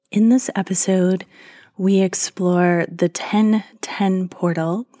In this episode, we explore the 1010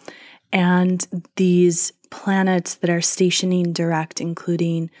 portal and these planets that are stationing direct,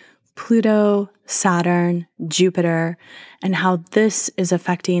 including Pluto, Saturn, Jupiter, and how this is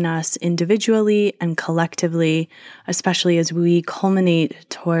affecting us individually and collectively, especially as we culminate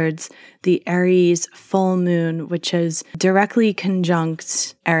towards the Aries full moon, which is directly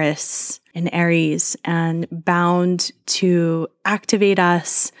conjunct Eris in Aries and bound to activate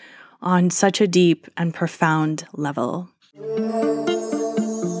us on such a deep and profound level.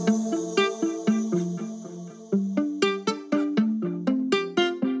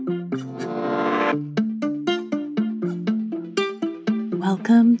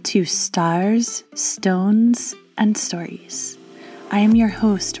 Welcome to Stars, Stones, and Stories. I am your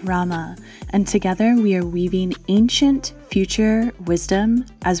host, Rama, and together we are weaving ancient future wisdom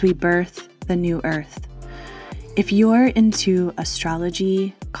as we birth the new earth. If you're into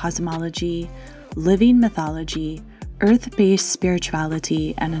astrology, cosmology, living mythology, earth-based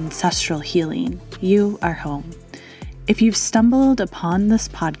spirituality, and ancestral healing, you are home. If you've stumbled upon this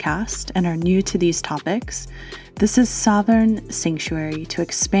podcast and are new to these topics, this is Sovereign Sanctuary to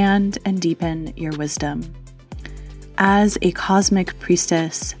expand and deepen your wisdom. As a cosmic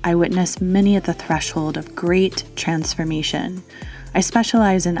priestess, I witness many at the threshold of great transformation. I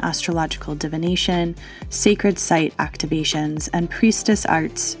specialize in astrological divination, sacred site activations, and priestess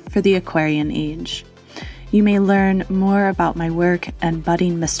arts for the Aquarian age. You may learn more about my work and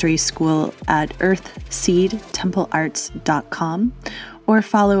budding mystery school at earthseedtemplearts.com or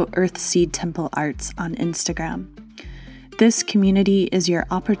follow Earthseed Temple Arts on Instagram. This community is your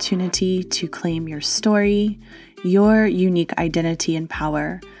opportunity to claim your story, your unique identity and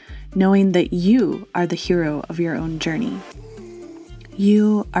power, knowing that you are the hero of your own journey.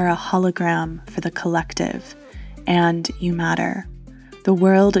 You are a hologram for the collective, and you matter. The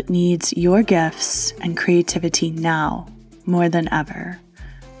world needs your gifts and creativity now more than ever.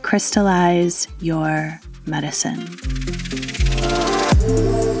 Crystallize your medicine.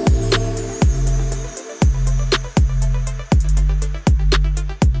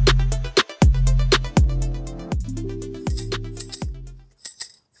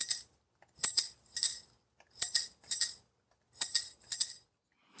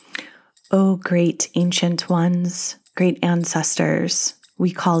 O great ancient ones, great ancestors,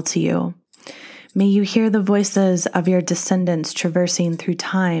 we call to you. May you hear the voices of your descendants traversing through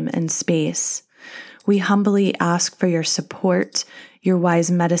time and space. We humbly ask for your support, your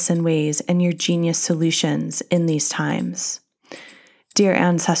wise medicine ways, and your genius solutions in these times. Dear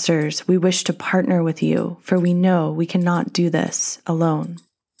ancestors, we wish to partner with you, for we know we cannot do this alone.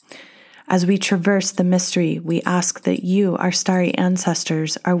 As we traverse the mystery, we ask that you, our starry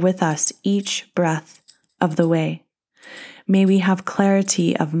ancestors, are with us each breath of the way. May we have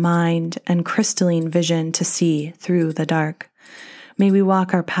clarity of mind and crystalline vision to see through the dark. May we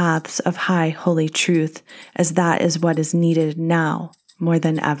walk our paths of high holy truth, as that is what is needed now more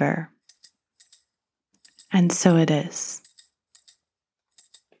than ever. And so it is.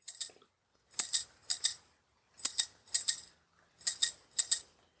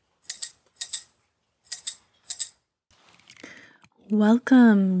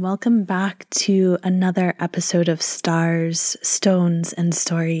 Welcome back to another episode of Stars, Stones, and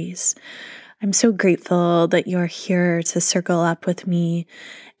Stories. I'm so grateful that you're here to circle up with me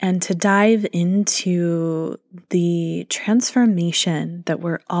and to dive into the transformation that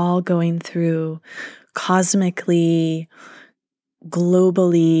we're all going through cosmically,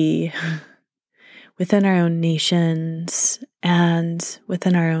 globally, within our own nations and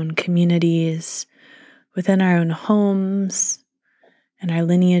within our own communities, within our own homes, and our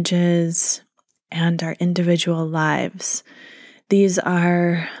lineages, and our individual lives. These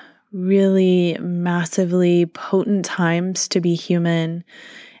are really massively potent times to be human,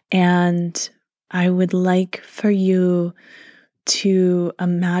 and I would like for you to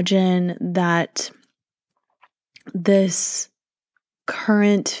imagine that this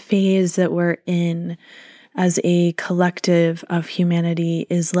current phase that we're in as a collective of humanity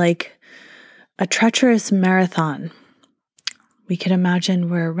is like a treacherous marathon. We could imagine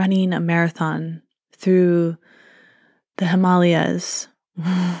we're running a marathon through the Himalayas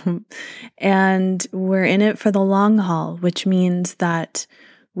and we're in it for the long haul, which means that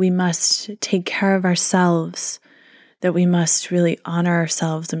we must take care of ourselves, that we must really honor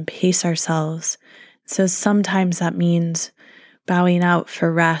ourselves and pace ourselves. So sometimes that means bowing out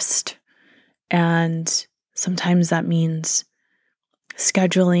for rest, and sometimes that means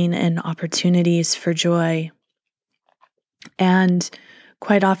scheduling in opportunities for joy. And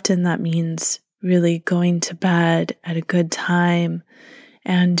quite often that means really going to bed at a good time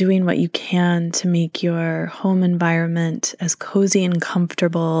and doing what you can to make your home environment as cozy and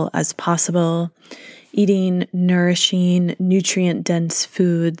comfortable as possible, eating nourishing, nutrient-dense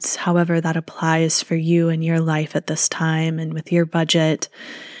foods, however that applies for you and your life at this time and with your budget,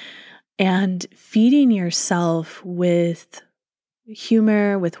 and feeding yourself with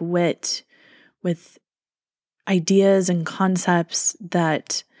humor, with wit, with ideas and concepts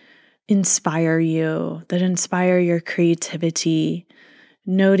that inspire you, that inspire your creativity,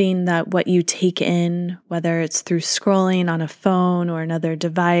 noting that what you take in, whether it's through scrolling on a phone or another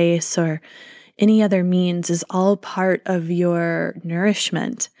device or any other means, is all part of your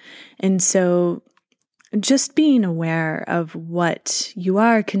nourishment. And so just being aware of what you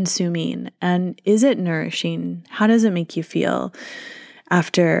are consuming, and is it nourishing? How does it make you feel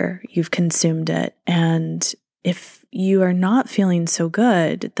after you've consumed it? And if you are not feeling so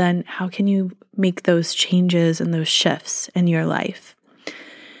good, then how can you make those changes and those shifts in your life?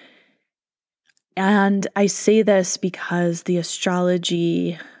 And I say this because the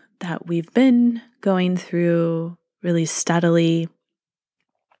astrology that we've been going through really steadily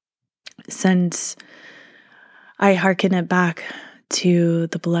since I hearken it back to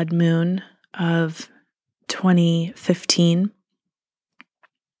the blood moon of 2015.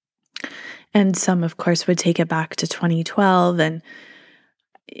 And some, of course, would take it back to 2012. And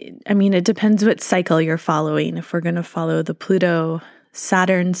I mean, it depends what cycle you're following. If we're going to follow the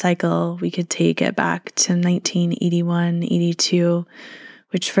Pluto-Saturn cycle, we could take it back to 1981, 82,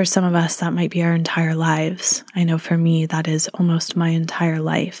 which for some of us, that might be our entire lives. I know for me, that is almost my entire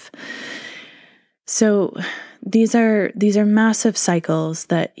life. So these are massive cycles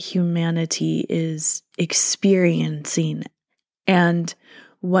that humanity is experiencing. And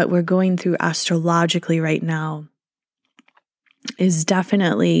what we're going through astrologically right now is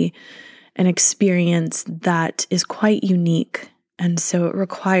definitely an experience that is quite unique. And so it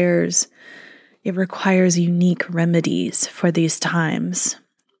requires unique remedies for these times.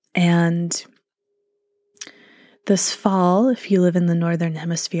 And this fall, if you live in the Northern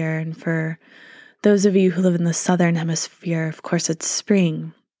Hemisphere, and for those of you who live in the Southern Hemisphere, of course, it's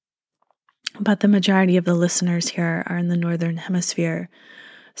spring. But the majority of the listeners here are in the Northern Hemisphere.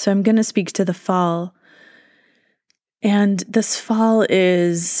 So I'm going to speak to the fall. And this fall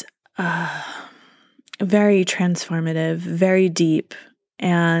is very transformative, very deep,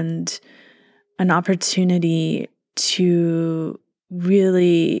 and an opportunity to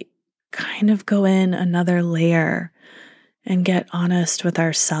really kind of go in another layer and get honest with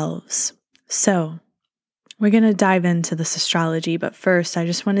ourselves. So we're going to dive into this astrology, but first I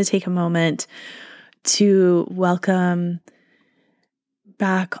just want to take a moment to welcome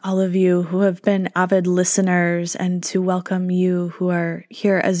back all of you who have been avid listeners and to welcome you who are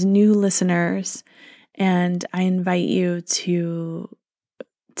here as new listeners. And I invite you to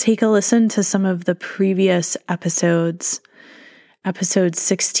take a listen to some of the previous episodes. Episodes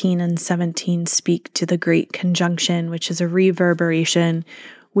 16 and 17 speak to the Great Conjunction, which is a reverberation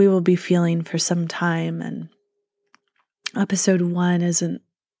we will be feeling for some time. And episode 1 is an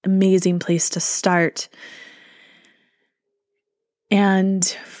amazing place to start. And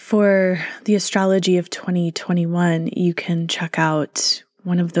for the astrology of 2021, you can check out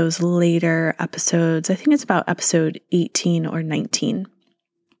one of those later episodes. I think it's about episode 18 or 19.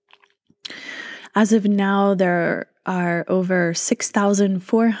 As of now, there are over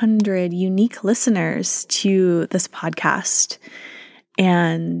 6,400 unique listeners to this podcast.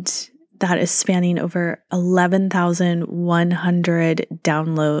 And that is spanning over 11,100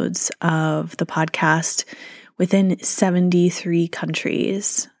 downloads of the podcast within 73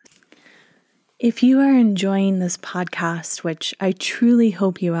 countries. If you are enjoying this podcast, which I truly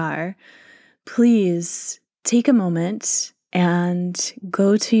hope you are, please take a moment and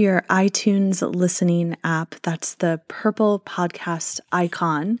go to your iTunes listening app. That's the purple podcast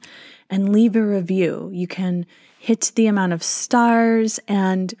icon, and leave a review. You can hit the amount of stars,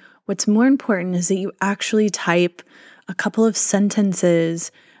 and what's more important is that you actually type a couple of sentences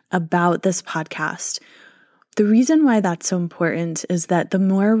about this podcast. The reason why that's so important is that the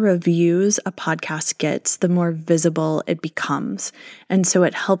more reviews a podcast gets, the more visible it becomes. And so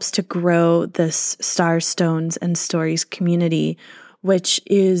it helps to grow this Stars, Stones, and Stories community, which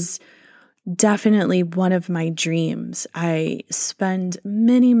is definitely one of my dreams. I spend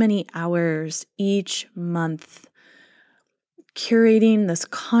many, many hours each month curating this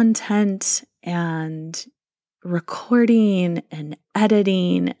content and recording and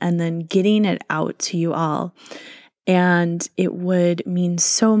editing and then getting it out to you all. And it would mean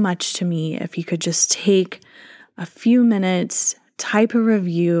so much to me if you could just take a few minutes, type a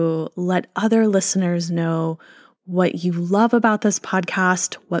review, let other listeners know what you love about this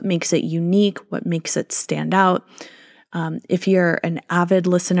podcast, what makes it unique, what makes it stand out. If you're an avid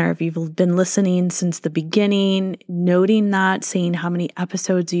listener, if you've been listening since the beginning, noting that, saying how many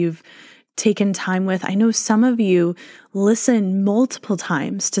episodes you've taken time with. I know some of you listen multiple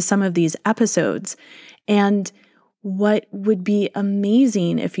times to some of these episodes. And what would be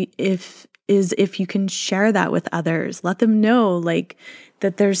amazing if you can share that with others. Let them know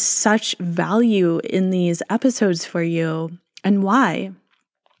that there's such value in these episodes for you and why,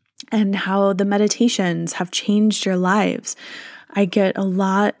 and how the meditations have changed your lives. I get a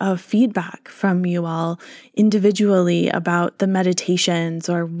lot of feedback from you all individually about the meditations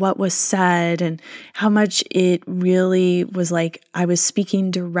or what was said and how much it really was like I was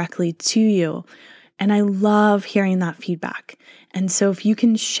speaking directly to you. And I love hearing that feedback. And so if you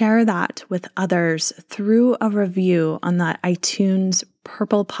can share that with others through a review on that iTunes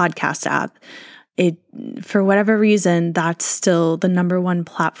Purple Podcast app, for whatever reason, that's still the number one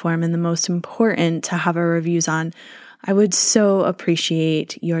platform and the most important to have our reviews on. I would so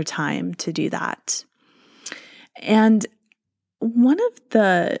appreciate your time to do that. And one of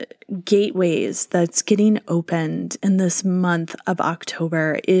the gateways that's getting opened in this month of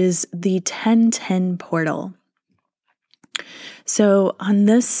October is the 1010 portal. So on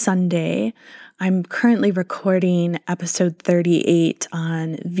this Sunday, I'm currently recording episode 38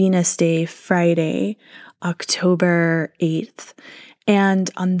 on Venus Day, Friday, October 8th. And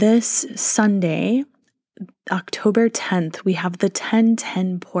on this Sunday, October 10th, we have the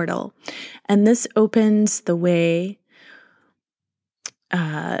 1010 portal. And this opens the way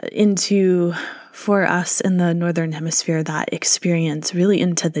for us in the Northern Hemisphere, that experience really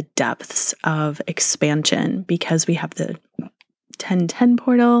into the depths of expansion, because we have the 1010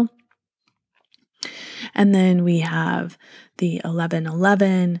 portal. And then we have the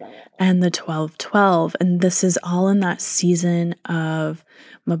 1111 and the 1212. And this is all in that season of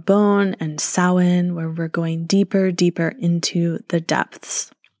Mabon and Samhain, where we're going deeper into the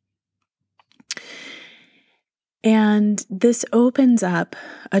depths. And this opens up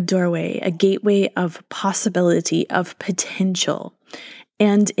a doorway, a gateway of possibility, of potential.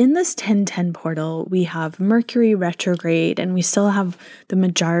 And in this 1010 portal, we have Mercury retrograde, and we still have the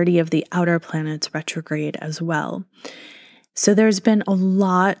majority of the outer planets retrograde as well. So there's been a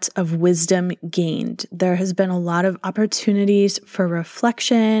lot of wisdom gained. There has been a lot of opportunities for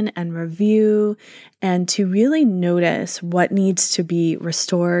reflection and review, and to really notice what needs to be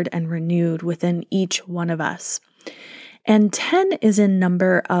restored and renewed within each one of us. And 10 is a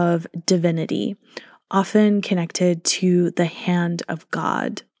number of divinity, often connected to the hand of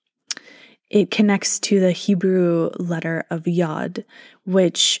God. It connects to the Hebrew letter of Yod,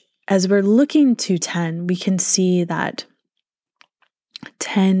 which, as we're looking to 10, we can see that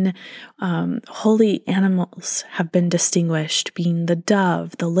 10 holy animals have been distinguished, being the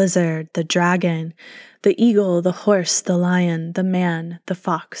dove, the lizard, the dragon, the eagle, the horse, the lion, the man, the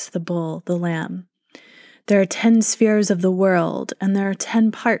fox, the bull, the lamb. There are 10 spheres of the world, and there are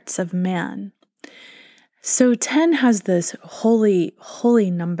 10 parts of man. So 10 has this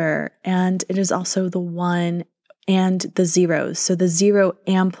holy number, and it is also the 1 and the zeros. So the 0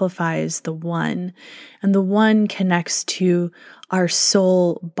 amplifies the 1, and the 1 connects to our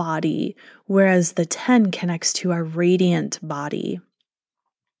soul body, whereas the 10 connects to our radiant body.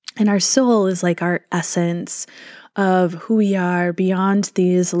 And our soul is like our essence of who we are beyond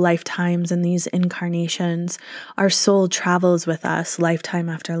these lifetimes and these incarnations. Our soul travels with us lifetime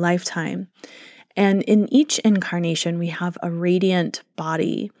after lifetime. And in each incarnation, we have a radiant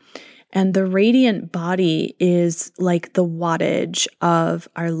body. And the radiant body is like the wattage of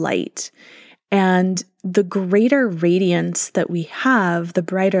our light. And the greater radiance that we have, the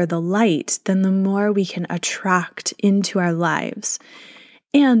brighter the light, then the more we can attract into our lives.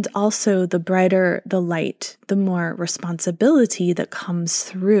 And also, the brighter the light, the more responsibility that comes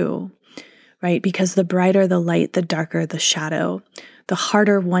through, right? Because the brighter the light, the darker the shadow, the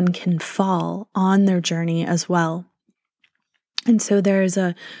harder one can fall on their journey as well. And so there's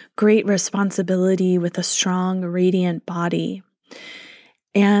a great responsibility with a strong, radiant body.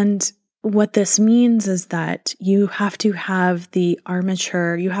 And what this means is that you have to have the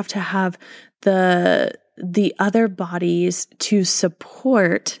armature, you have to have the other bodies to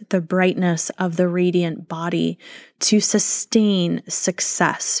support the brightness of the radiant body, to sustain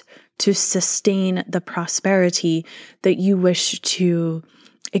success, to sustain the prosperity that you wish to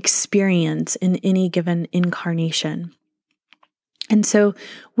experience in any given incarnation. And so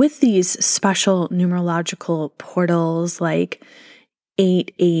with these special numerological portals like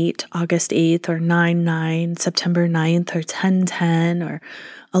 8/8, August 8th, or 9/9, September 9th, or 10/10, or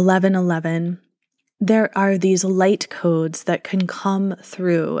 11/11, there are these light codes that can come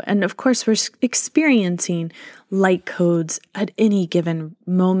through. And of course, we're experiencing light codes at any given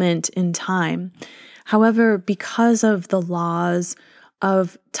moment in time. However, because of the laws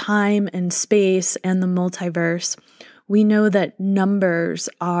of time and space and the multiverse, we know that numbers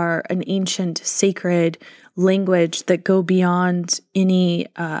are an ancient sacred language that go beyond any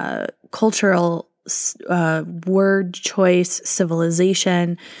cultural word choice,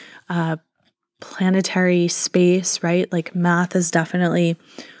 civilization, planetary space, right? Like math is definitely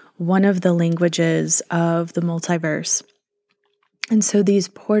one of the languages of the multiverse. And so these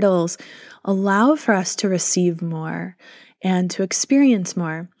portals allow for us to receive more and to experience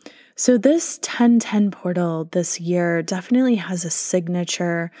more. So this 1010 portal this year definitely has a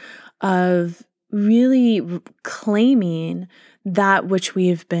signature of really claiming that which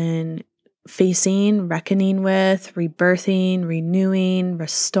we've been facing, reckoning with, rebirthing, renewing,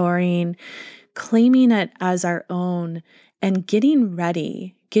 restoring, claiming it as our own, and getting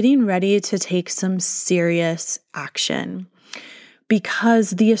ready to take some serious action.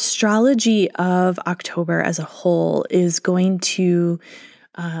 Because the astrology of October as a whole is going to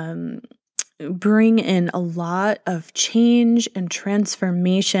bring in a lot of change and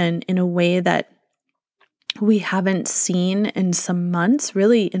transformation in a way that we haven't seen in some months,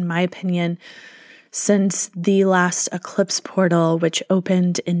 really, in my opinion, since the last eclipse portal, which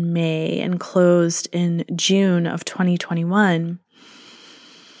opened in May and closed in June of 2021.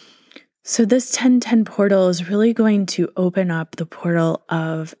 So this 1010 portal is really going to open up the portal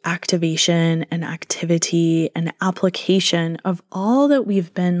of activation and activity and application of all that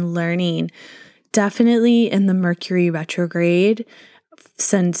we've been learning, definitely in the Mercury retrograde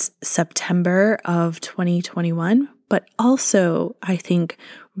since September of 2021, but also, I think,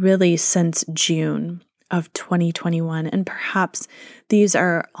 really since June of 2021. And perhaps these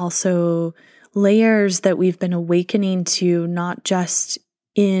are also layers that we've been awakening to, not just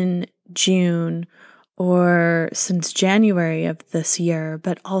in June or since January of this year,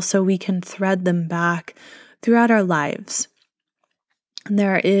 but also we can thread them back throughout our lives.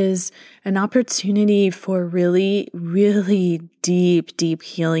 There is an opportunity for really, really deep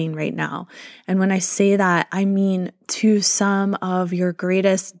healing right now. And when I say that, I mean to some of your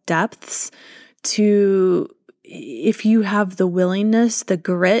greatest depths, to if you have the willingness, the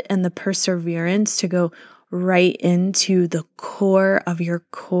grit, and the perseverance to go right into the core of your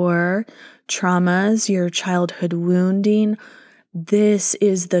core traumas, your childhood wounding, this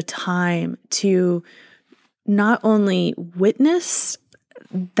is the time to not only witness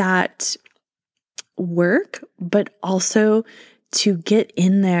that work, but also to get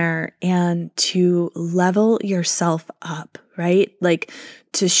in there and to level yourself up, right? Like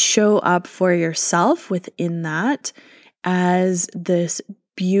to show up for yourself within that as this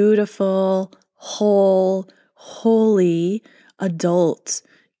beautiful, whole, holy adult,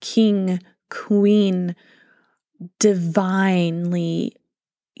 king, queen, divinely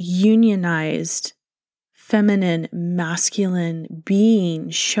unionized, feminine, masculine being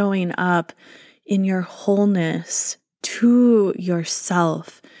showing up in your wholeness to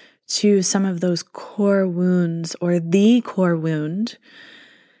yourself, to some of those core wounds or the core wound,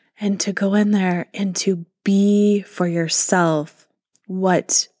 and to go in there and to be for yourself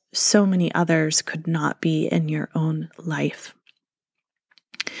what so many others could not be in your own life.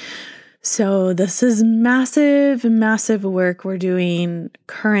 So this is massive work we're doing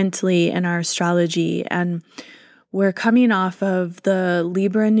currently in our astrology, and we're coming off of the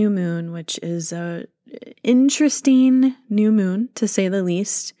Libra new moon, which is a interesting new moon to say the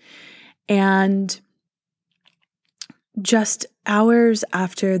least. And just hours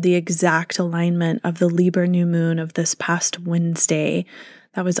after the exact alignment of the Libra new moon of this past Wednesday,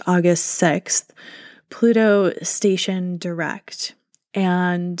 that was August 6th, Pluto stationed direct.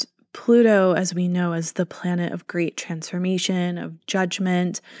 And Pluto, as we know, is the planet of great transformation, of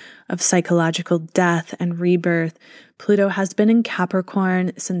judgment, of psychological death and rebirth. Pluto has been in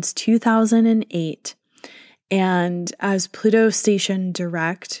Capricorn since 2008. And as Pluto stationed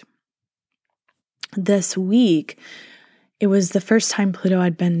direct this week, it was the first time Pluto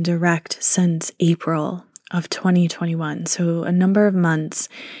had been direct since April of 2021, so a number of months.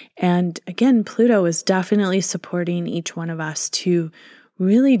 And again, Pluto is definitely supporting each one of us to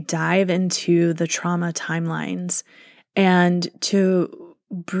really dive into the trauma timelines and to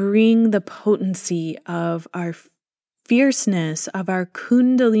bring the potency of our fierceness, of our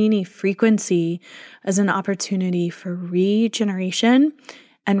Kundalini frequency as an opportunity for regeneration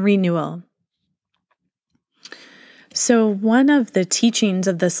and renewal. So one of the teachings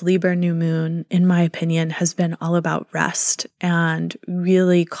of this Libra new moon, in my opinion, has been all about rest and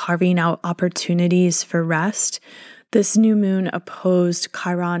really carving out opportunities for rest. This new moon opposed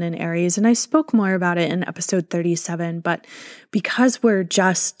Chiron in Aries, and I spoke more about it in episode 37, but because we're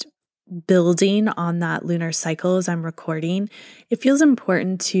just building on that lunar cycle as I'm recording, it feels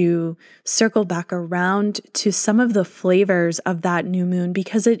important to circle back around to some of the flavors of that new moon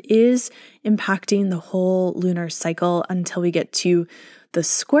because it is impacting the whole lunar cycle until we get to the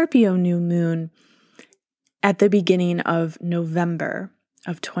Scorpio new moon at the beginning of November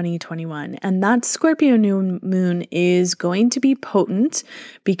of 2021. And that Scorpio new moon is going to be potent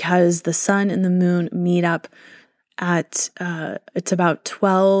because the sun and the moon meet up at it's about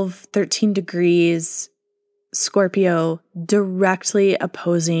 13 degrees Scorpio, directly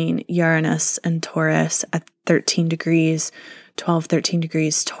opposing Uranus and Taurus at 13 degrees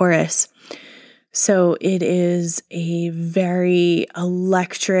Taurus. So it is a very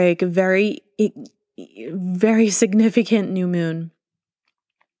electric, very significant new moon.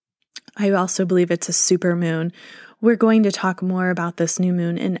 I also believe it's a super moon. We're going to talk more about this new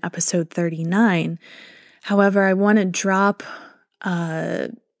moon in episode 39. However, I want to drop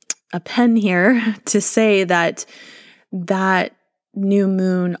a pen here to say that new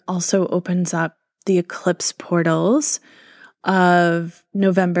moon also opens up the eclipse portals of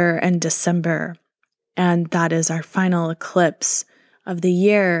November and December. And that is our final eclipse of the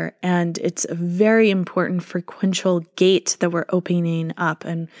year. And it's a very important frequential gate that we're opening up.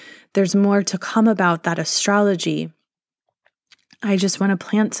 And there's more to come about that astrology. I just want to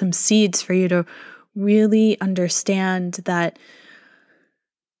plant some seeds for you to really understand that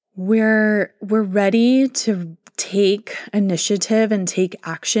we're ready to take initiative and take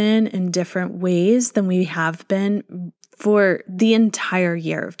action in different ways than we have been for the entire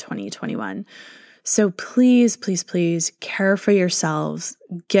year of 2021. So please, please, please care for yourselves,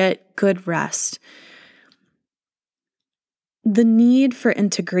 get good rest. The need for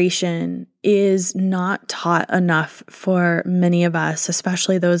integration is not taught enough for many of us,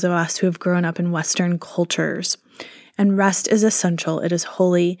 especially those of us who have grown up in Western cultures. And rest is essential. It is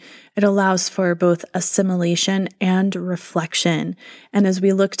holy. It allows for both assimilation and reflection. And as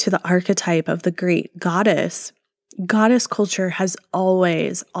we look to the archetype of the great goddess culture has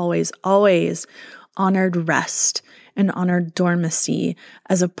always, always, always honored rest and honored dormancy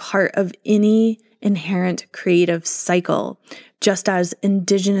as a part of any inherent creative cycle, just as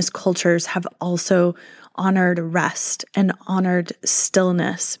indigenous cultures have also honored rest and honored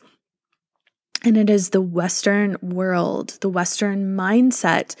stillness. And it is the Western world, the Western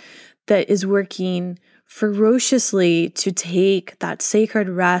mindset that is working ferociously to take that sacred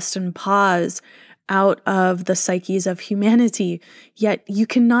rest and pause out of the psyches of humanity. Yet you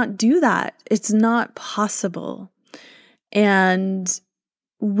cannot do that. It's not possible. And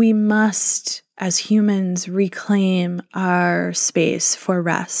we must, as humans, reclaim our space for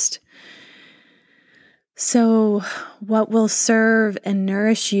rest. So, what will serve and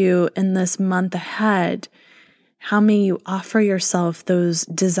nourish you in this month ahead? How may you offer yourself those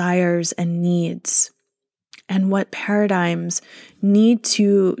desires and needs? And what paradigms need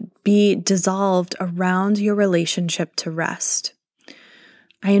to be dissolved around your relationship to rest?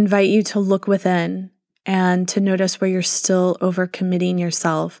 I invite you to look within and to notice where you're still overcommitting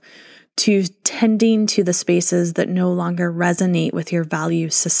yourself to tending to the spaces that no longer resonate with your value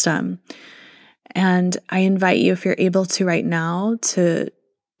system. And I invite you, if you're able to right now, to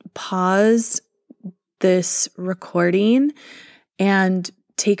pause this recording and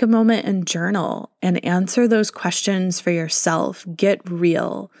take a moment and journal and answer those questions for yourself. Get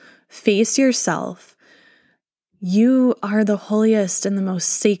real. Face yourself. You are the holiest and the most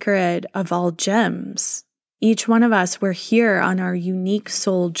sacred of all gems. Each one of us, we're here on our unique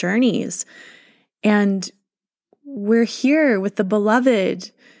soul journeys. And we're here with the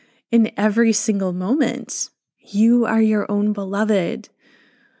beloved in every single moment. You are your own beloved.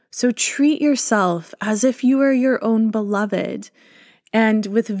 So treat yourself as if you are your own beloved. And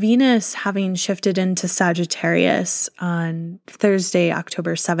with Venus having shifted into Sagittarius on Thursday,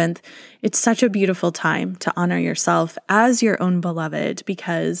 October 7th, it's such a beautiful time to honor yourself as your own beloved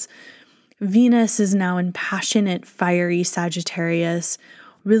because Venus is now in passionate, fiery Sagittarius,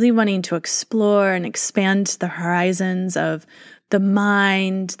 really wanting to explore and expand the horizons of the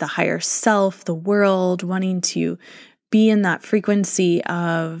mind, the higher self, the world, wanting to be in that frequency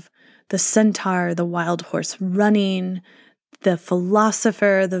of the centaur, the wild horse running, the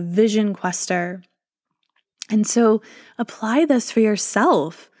philosopher, the vision quester. And so apply this for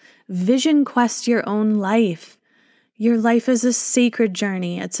yourself. Vision quest your own life. Your life is a sacred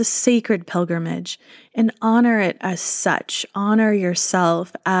journey. It's a sacred pilgrimage, and honor it as such. Honor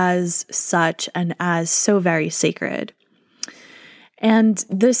yourself as such and as so very sacred. And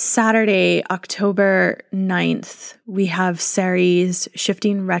this Saturday, October 9th, we have Ceres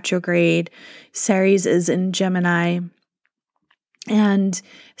shifting retrograde. Ceres is in Gemini. And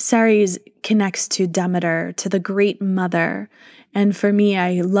Ceres connects to Demeter, to the great mother. And for me,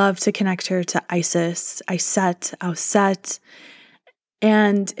 I love to connect her to Isis, Iset, Auset.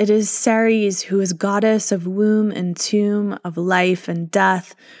 And it is Ceres who is goddess of womb and tomb, of life and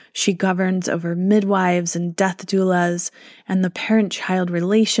death. She governs over midwives and death doulas and the parent-child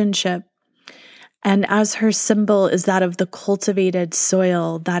relationship. And as her symbol is that of the cultivated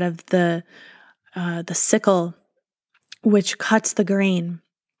soil, that of the sickle, which cuts the grain.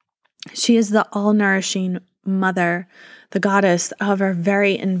 She is the all-nourishing mother, the goddess of our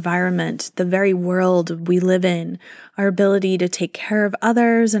very environment, the very world we live in, our ability to take care of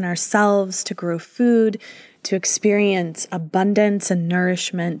others and ourselves, to grow food, to experience abundance and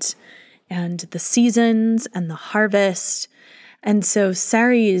nourishment, and the seasons and the harvest. And so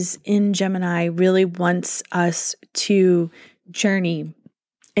Ceres in Gemini really wants us to journey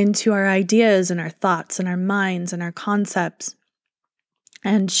into our ideas and our thoughts and our minds and our concepts.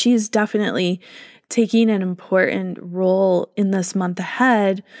 And she's definitely taking an important role in this month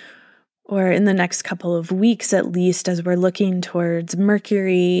ahead, or in the next couple of weeks at least, as we're looking towards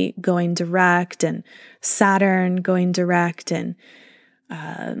Mercury going direct and Saturn going direct and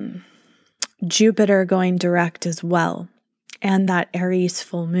Jupiter going direct as well, and that Aries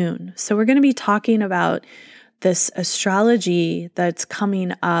full moon. So we're going to be talking about this astrology that's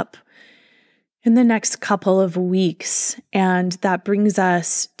coming up in the next couple of weeks. And that brings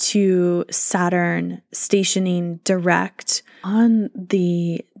us to Saturn stationing direct on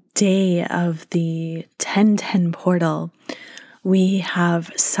the day of the 1010 portal. We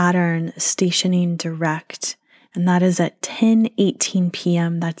have Saturn stationing direct, and that is at 10:18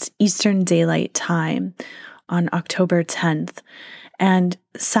 p.m. That's Eastern Daylight Time on October 10th. And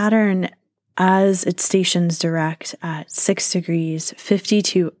Saturn, as it stations direct at 6 degrees,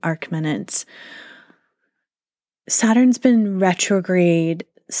 52 arc minutes. Saturn's been retrograde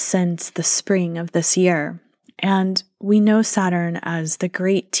since the spring of this year. And we know Saturn as the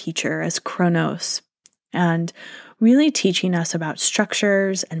great teacher, as Kronos, and really teaching us about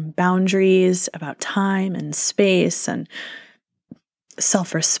structures and boundaries, about time and space and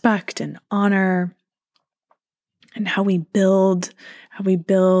self-respect and honor, and how we build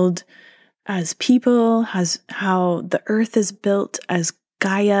as people, how the earth is built as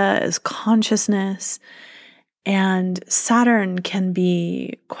Gaia, as consciousness. And Saturn can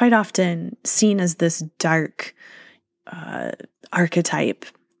be quite often seen as this dark archetype,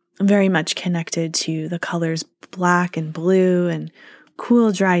 very much connected to the colors black and blue and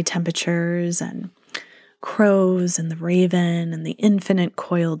cool, dry temperatures and crows and the raven and the infinite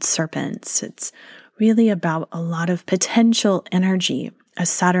coiled serpents. It's really about a lot of potential energy, as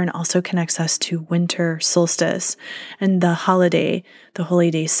Saturn also connects us to winter solstice and the holy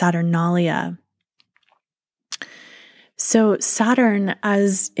day Saturnalia. So Saturn,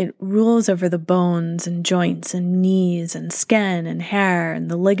 as it rules over the bones and joints and knees and skin and hair and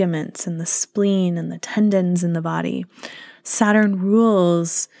the ligaments and the spleen and the tendons in the body, Saturn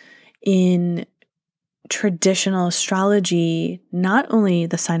rules in traditional astrology, not only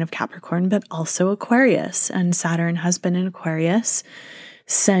the sign of Capricorn, but also Aquarius. And Saturn has been in Aquarius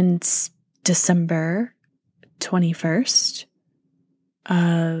since December 21st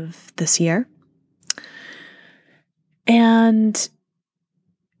of this year. And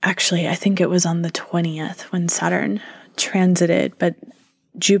actually, I think it was on the 20th when Saturn transited, but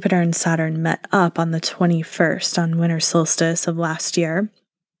Jupiter and Saturn met up on the 21st on winter solstice of last year.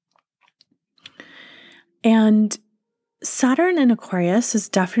 And Saturn in Aquarius is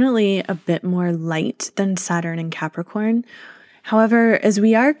definitely a bit more light than Saturn in Capricorn. However, as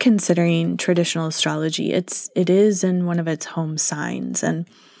we are considering traditional astrology, it is in one of its home signs, and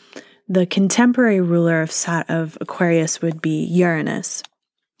the contemporary ruler of Aquarius would be Uranus,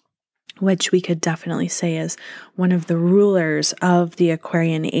 which we could definitely say is one of the rulers of the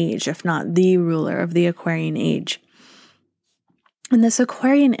Aquarian age, if not the ruler of the Aquarian age. And this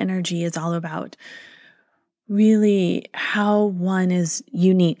Aquarian energy is all about really how one is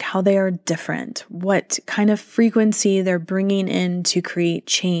unique, how they are different, what kind of frequency they're bringing in to create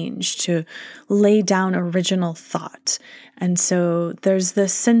change, to lay down original thought. And so there's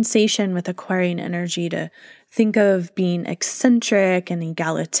this sensation with Aquarian energy to think of being eccentric and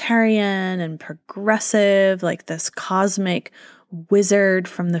egalitarian and progressive, like this cosmic wizard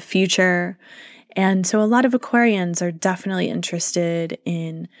from the future. And so a lot of Aquarians are definitely interested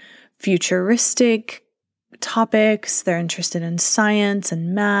in futuristic topics. They're interested in science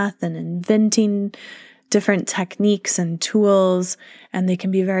and math and inventing different techniques and tools, and they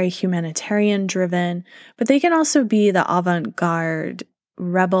can be very humanitarian driven, but they can also be the avant-garde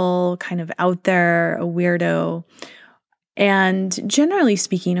rebel, kind of out there, a weirdo. And generally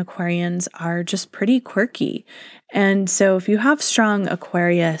speaking, Aquarians are just pretty quirky. And so if you have strong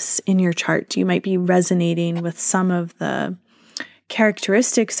Aquarius in your chart, you might be resonating with some of the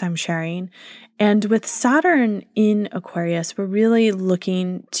characteristics I'm sharing. And with Saturn in Aquarius, we're really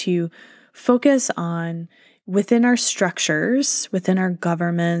looking to focus on within our structures, within our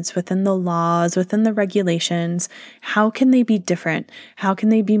governments, within the laws, within the regulations, how can they be different? How can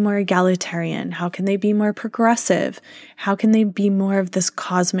they be more egalitarian? How can they be more progressive? How can they be more of this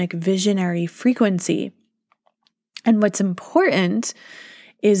cosmic visionary frequency? And what's important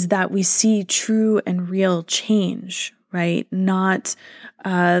is that we see true and real change, right? Not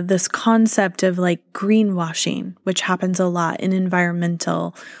this concept of like greenwashing, which happens a lot in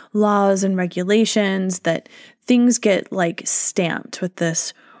environmental laws and regulations, that things get like stamped with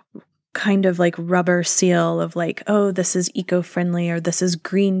this kind of like rubber seal of like, oh, this is eco-friendly or this is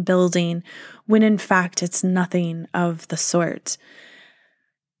green building, when in fact it's nothing of the sort.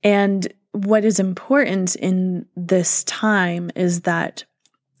 And what is important in this time is that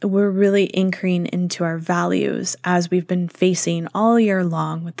we're really anchoring into our values as we've been facing all year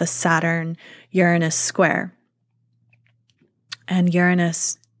long with the Saturn-Uranus square. And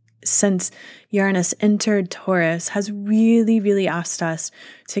Uranus, since Uranus entered Taurus, has really, really asked us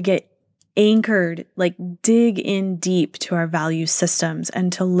to get anchored, like dig in deep to our value systems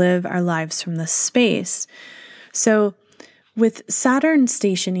and to live our lives from this space. So with Saturn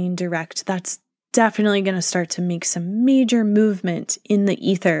stationing direct, that's definitely going to start to make some major movement in the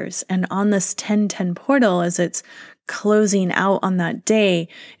ethers. And on this 1010 portal, as it's closing out on that day,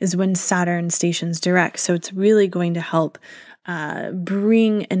 is when Saturn stations direct. So it's really going to help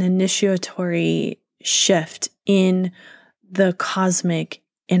bring an initiatory shift in the cosmic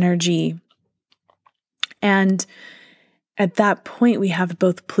energy. And at that point, we have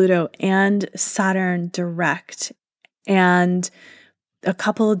both Pluto and Saturn direct. And a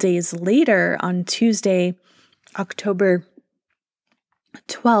couple of days later, on Tuesday, October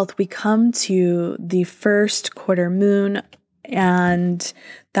 12th, we come to the first quarter moon, and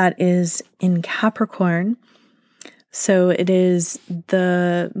that is in Capricorn. So it is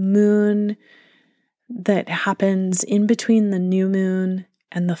the moon that happens in between the new moon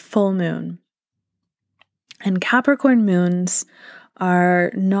and the full moon. And Capricorn moons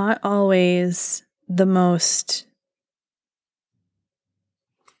are not always the most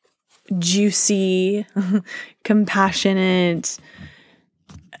juicy, compassionate,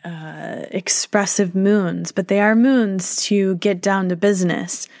 expressive moons, but they are moons to get down to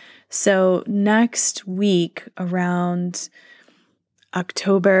business. So next week, around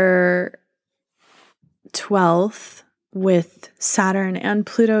October 12th, with Saturn and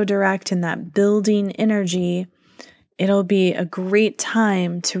Pluto direct in that building energy, it'll be a great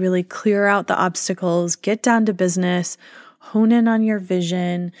time to really clear out the obstacles, get down to business, hone in on your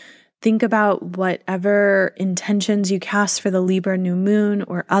vision. Think about whatever intentions you cast for the Libra new moon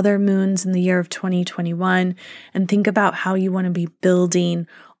or other moons in the year of 2021, and think about how you want to be building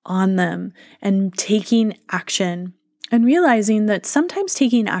on them and taking action, and realizing that sometimes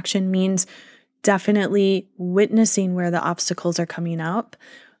taking action means definitely witnessing where the obstacles are coming up,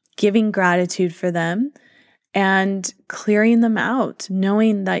 giving gratitude for them, and clearing them out,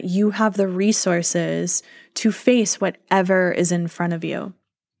 knowing that you have the resources to face whatever is in front of you.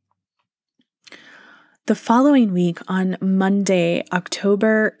 The following week, on Monday,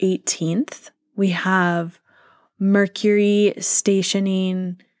 October 18th, we have Mercury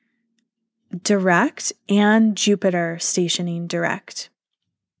stationing direct and Jupiter stationing direct.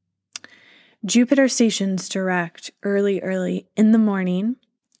 Jupiter stations direct early in the morning,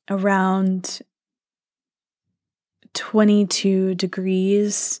 around 22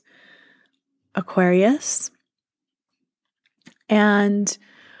 degrees Aquarius. And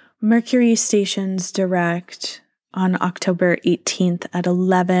Mercury stations direct on October 18th at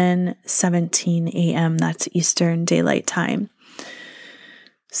 11:17 a.m. That's Eastern Daylight Time.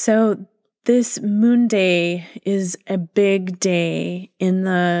 So this moon day is a big day in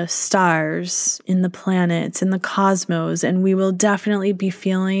the stars, in the planets, in the cosmos, and we will definitely be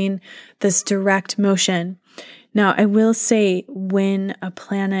feeling this direct motion. Now, I will say, when a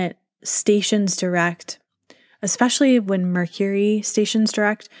planet stations direct, especially when Mercury stations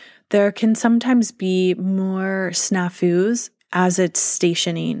direct, there can sometimes be more snafus as it's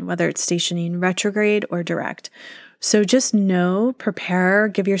stationing, whether it's stationing retrograde or direct. So just prepare,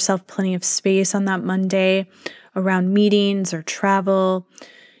 give yourself plenty of space on that Monday around meetings or travel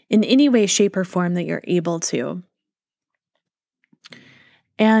in any way, shape, or form that you're able to.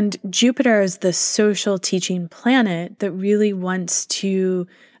 And Jupiter is the social teaching planet that really wants to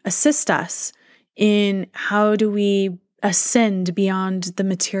assist us in how do we ascend beyond the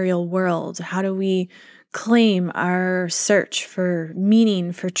material world? How do we claim our search for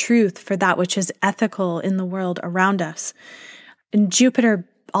meaning, for truth, for that which is ethical in the world around us? And Jupiter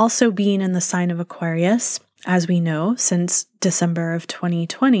also being in the sign of Aquarius, as we know, since December of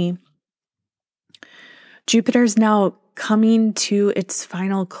 2020, Jupiter's now coming to its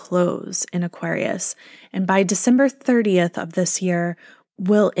final close in Aquarius. And by December 30th of this year,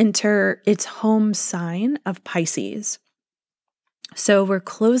 will enter its home sign of Pisces. So we're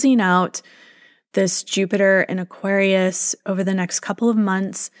closing out this Jupiter in Aquarius over the next couple of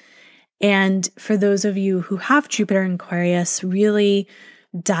months. And for those of you who have Jupiter in Aquarius, really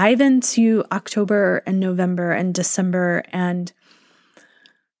dive into October and November and December and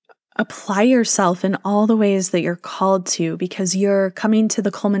apply yourself in all the ways that you're called to, because you're coming to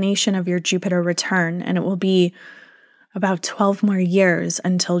the culmination of your Jupiter return, and it will be about 12 more years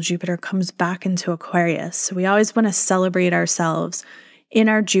until Jupiter comes back into Aquarius. So we always want to celebrate ourselves in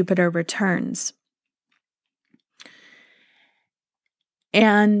our Jupiter returns.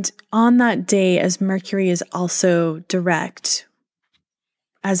 And on that day, as Mercury is also direct,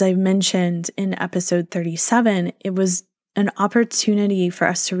 as I mentioned in episode 37, it was an opportunity for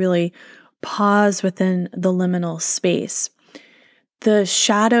us to really pause within the liminal space. The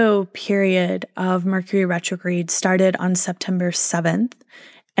shadow period of Mercury retrograde started on September 7th.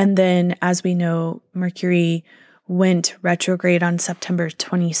 And then, as we know, Mercury went retrograde on September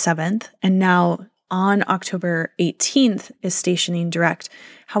 27th. And now on October 18th is stationing direct.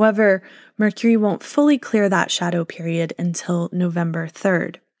 However, Mercury won't fully clear that shadow period until November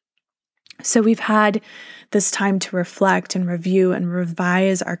 3rd. So we've had this time to reflect and review and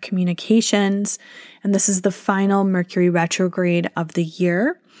revise our communications. And this is the final Mercury retrograde of the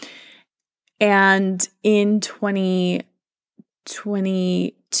year. And in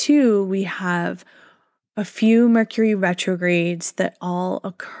 2022, we have a few Mercury retrogrades that all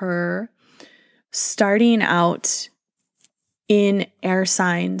occur starting out in air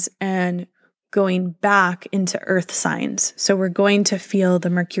signs and going back into earth signs. So we're going to feel the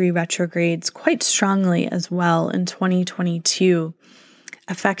Mercury retrogrades quite strongly as well in 2022,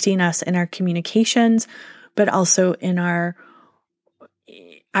 affecting us in our communications, but also in our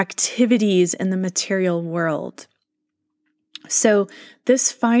activities in the material world. So this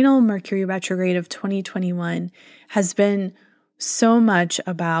final Mercury retrograde of 2021 has been so much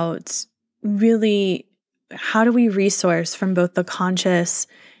about really how do we resource from both the conscious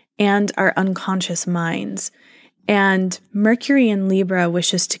and our unconscious minds. And Mercury in Libra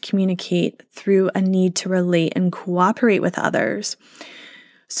wishes to communicate through a need to relate and cooperate with others.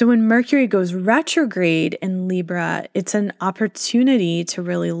 So when Mercury goes retrograde in Libra, it's an opportunity to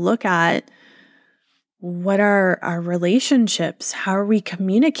really look at what are our relationships? How are we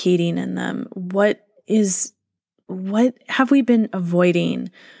communicating in them? What have we been avoiding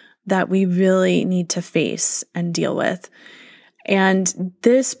that we really need to face and deal with? And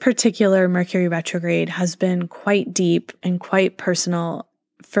this particular Mercury retrograde has been quite deep and quite personal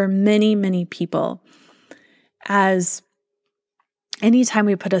for many, many people, as anytime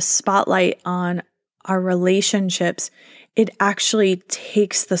we put a spotlight on our relationships, it actually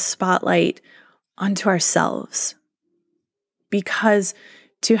takes the spotlight onto ourselves. Because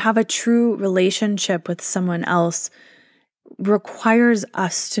to have a true relationship with someone else requires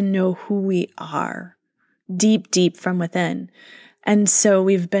us to know who we are deep, deep from within. And so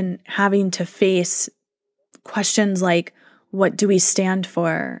we've been having to face questions like, what do we stand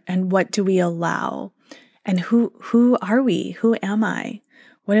for? And what do we allow? And who are we? Who am I?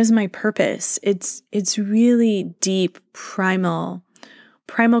 What is my purpose? It's really deep, primal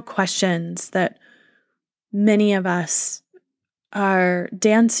questions that many of us are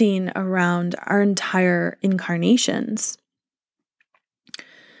dancing around our entire incarnations.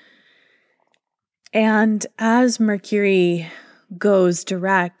 And as Mercury goes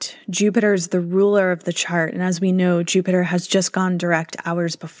direct, Jupiter's the ruler of the chart. And as we know, Jupiter has just gone direct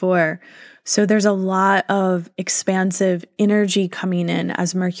hours before. So there's a lot of expansive energy coming in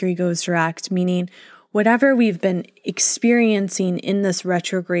as Mercury goes direct, meaning whatever we've been experiencing in this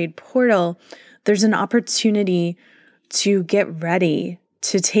retrograde portal, there's an opportunity to get ready,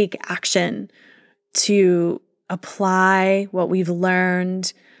 to take action, to apply what we've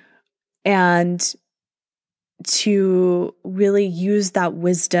learned, and to really use that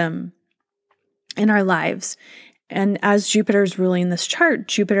wisdom in our lives. And as Jupiter is ruling this chart,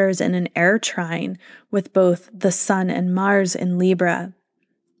 Jupiter is in an air trine with both the Sun and Mars in Libra.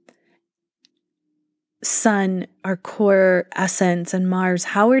 Sun, our core essence, and Mars,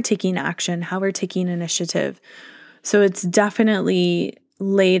 how we're taking action, how we're taking initiative. So it's definitely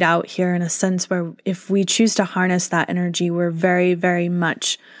laid out here in a sense where if we choose to harness that energy, we're very, very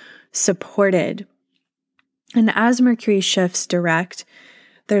much supported. And as Mercury shifts direct,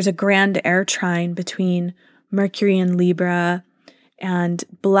 there's a grand air trine between Mercury in Libra and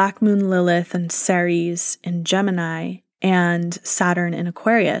Black Moon Lilith and Ceres in Gemini and Saturn in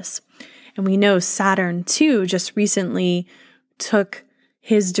Aquarius. And we know Saturn too just recently took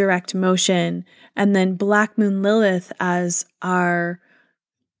his direct motion, and then Black Moon Lilith as our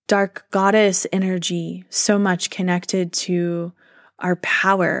dark goddess energy, so much connected to our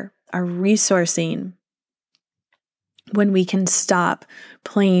power, our resourcing. When we can stop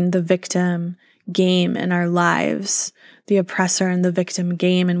playing the victim game in our lives, the oppressor and the victim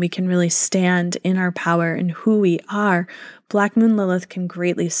game, and we can really stand in our power and who we are, Black Moon Lilith can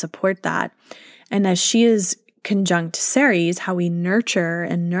greatly support that. And as she is conjunct Ceres, how we nurture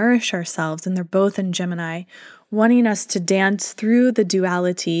and nourish ourselves, and they're both in Gemini, wanting us to dance through the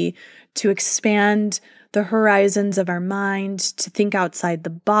duality, to expand the horizons of our mind, to think outside the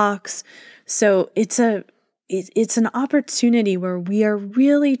box. So it's an opportunity where we are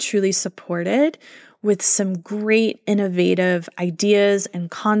really truly supported with some great innovative ideas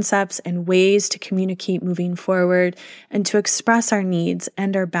and concepts and ways to communicate moving forward and to express our needs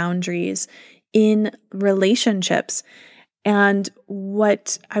and our boundaries in relationships. And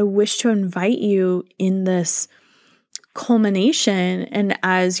what I wish to invite you in this culmination, and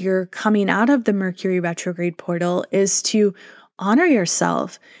as you're coming out of the Mercury retrograde portal, is to honor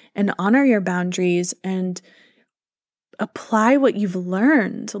yourself and honor your boundaries and apply what you've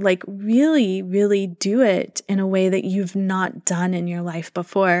learned. Like really, really do it in a way that you've not done in your life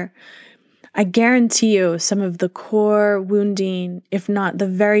before. I guarantee you some of the core wounding, if not the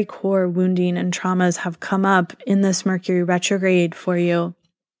very core wounding and traumas, have come up in this Mercury retrograde for you,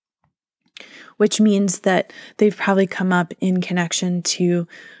 which means that they've probably come up in connection to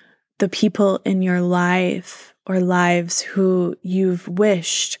the people in your life or lives who you've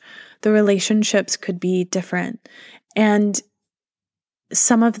wished the relationships could be different. And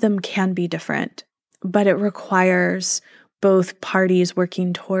some of them can be different, but it requires both parties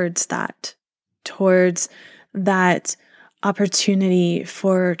working towards that opportunity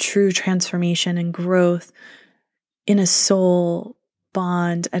for true transformation and growth in a soul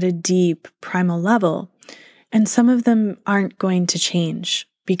bond at a deep primal level. And some of them aren't going to change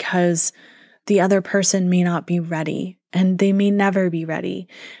because the other person may not be ready and they may never be ready.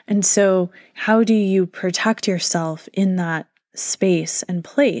 And so how do you protect yourself in that space and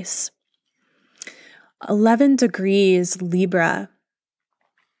place? 11 degrees Libra.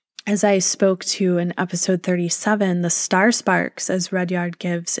 As I spoke to in episode 37, the star sparks, as Rudyard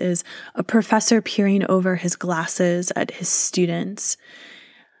gives, is a professor peering over his glasses at his students.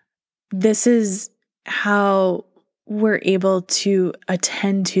 This is how we're able to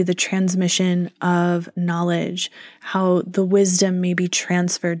attend to the transmission of knowledge, how the wisdom may be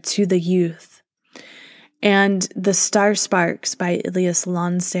transferred to the youth. And the star sparks by Elias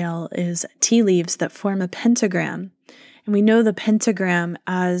Lonsdale is tea leaves that form a pentagram. And we know the pentagram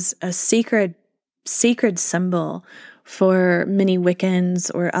as a sacred symbol for many Wiccans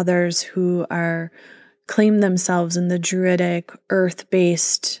or others who claim themselves in the Druidic,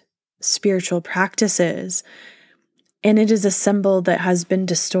 earth-based spiritual practices. And it is a symbol that has been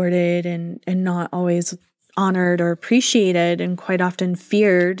distorted and not always honored or appreciated, and quite often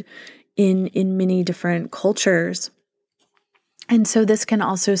feared in many different cultures. And so this can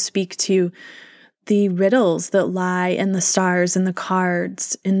also speak to the riddles that lie in the stars, in the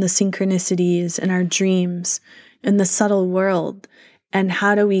cards, in the synchronicities, in our dreams, in the subtle world. And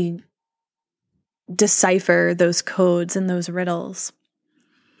how do we decipher those codes and those riddles?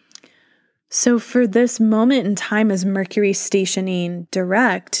 So for this moment in time, as Mercury stationing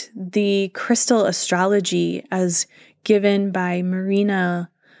direct, the crystal astrology as given by Marina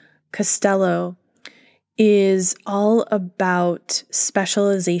Costello is all about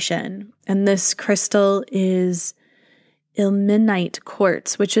specialization. And this crystal is ilmenite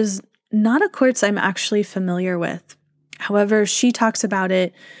quartz, which is not a quartz I'm actually familiar with. However, she talks about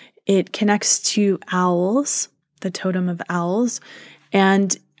it. It connects to owls, the totem of owls,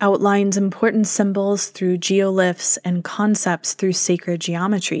 and outlines important symbols through geoglyphs and concepts through sacred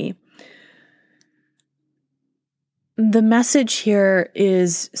geometry. the message here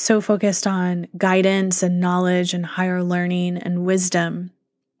is so focused on guidance and knowledge and higher learning and wisdom.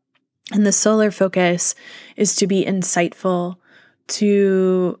 And the solar focus is to be insightful,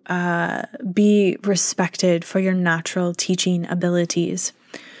 to be respected for your natural teaching abilities.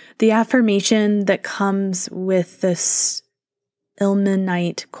 The affirmation that comes with this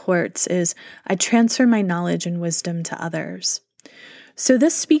ilmenite quartz is, I transfer my knowledge and wisdom to others. So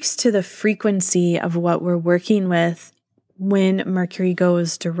this speaks to the frequency of what we're working with when Mercury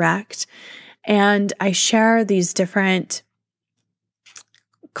goes direct. And I share these different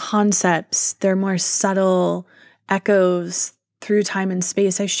concepts. They're more subtle echoes through time and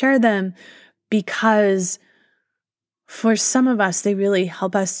space. I share them because for some of us, they really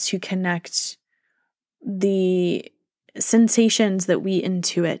help us to connect the sensations that we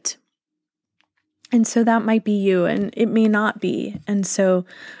intuit. And so that might be you, and it may not be. And so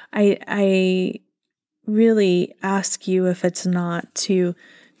I really ask you, if it's not, to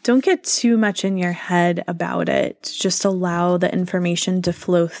don't get too much in your head about it. Just allow the information to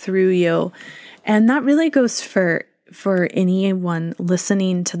flow through you. And that really goes for anyone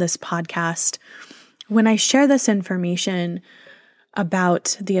listening to this podcast. When I share this information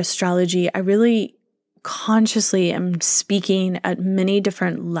about the astrology, I really consciously am speaking at many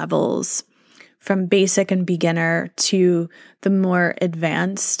different levels, from basic and beginner to the more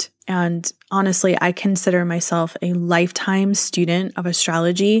advanced. And honestly, I consider myself a lifetime student of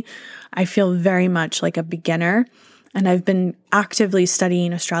astrology. I feel very much like a beginner, and I've been actively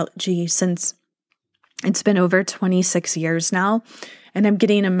studying astrology since it's been over 26 years now, and I'm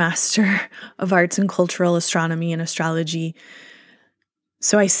getting a Master of Arts in Cultural Astronomy and Astrology.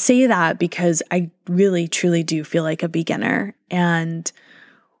 So I say that because I really, truly do feel like a beginner, and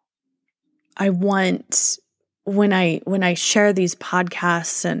I want, when I share these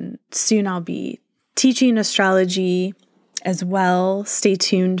podcasts, and soon I'll be teaching astrology as well. Stay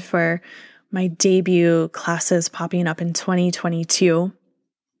tuned for my debut classes popping up in 2022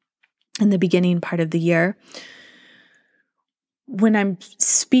 in the beginning part of the year. When I'm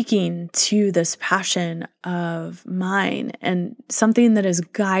speaking to this passion of mine and something that has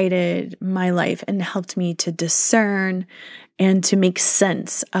guided my life and helped me to discern and to make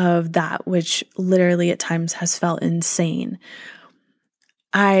sense of that which literally at times has felt insane,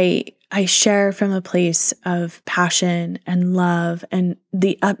 I share from a place of passion and love and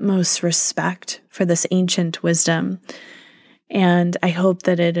the utmost respect for this ancient wisdom. And I hope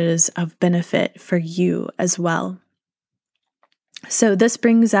that it is of benefit for you as well. So this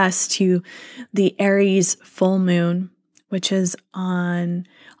brings us to the Aries full moon, which is on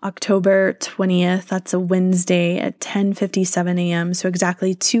October 20th. That's a Wednesday at 10:57 a.m. So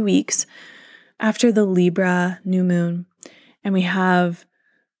exactly 2 weeks after the Libra new moon. And we have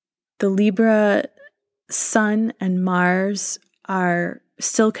the Libra Sun and Mars are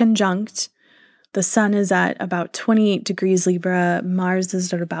still conjunct. The Sun is at about 28 degrees Libra. Mars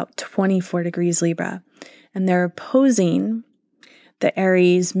is at about 24 degrees Libra. And they're opposing the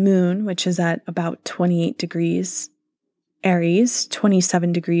Aries moon, which is at about 28 degrees Aries,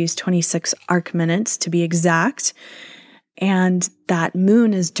 27 degrees, 26 arc minutes to be exact. And that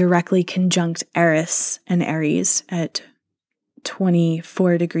moon is directly conjunct Eris and Aries at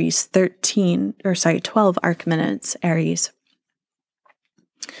 24 degrees, 12 arc minutes Aries.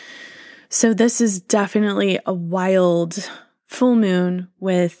 So this is definitely a wild full moon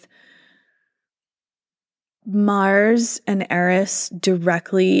with Mars and Eris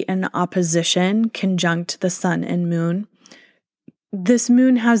directly in opposition, conjunct the sun and moon. This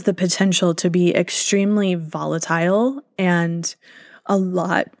moon has the potential to be extremely volatile and a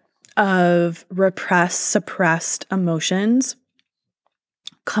lot of repressed, suppressed emotions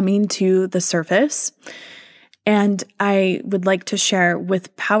coming to the surface. And I would like to share,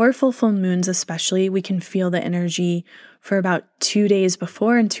 with powerful full moons especially, we can feel the energy for about 2 days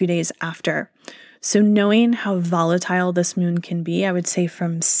before and 2 days after. So knowing how volatile this moon can be, I would say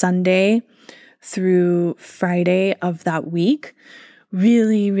from Sunday through Friday of that week,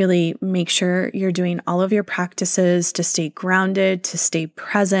 really, really make sure you're doing all of your practices to stay grounded, to stay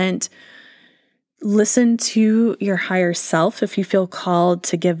present. Listen to your higher self if you feel called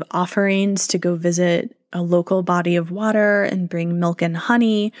to give offerings, to go visit a local body of water and bring milk and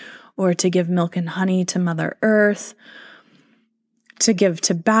honey, or to give milk and honey to Mother Earth, to give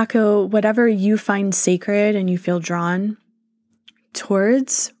tobacco, whatever you find sacred and you feel drawn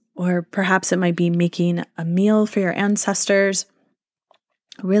towards, or perhaps it might be making a meal for your ancestors.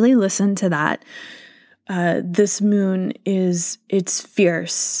 Really listen to that. This moon it's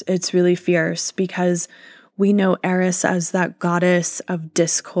fierce. It's really fierce because We know Eris as that goddess of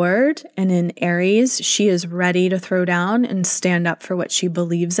discord, and in Aries, she is ready to throw down and stand up for what she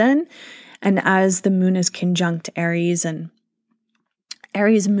believes in. And as the moon is conjunct Aries, and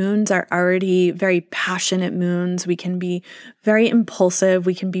Aries moons are already very passionate moons. We can be very impulsive.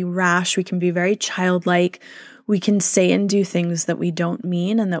 We can be rash. We can be very childlike. We can say and do things that we don't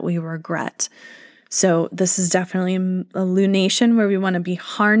mean and that we regret. So this is definitely a lunation where we want to be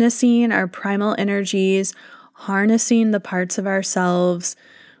harnessing our primal energies, harnessing the parts of ourselves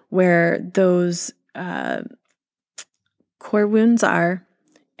where those core wounds are,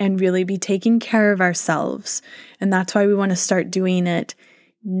 and really be taking care of ourselves. And that's why we want to start doing it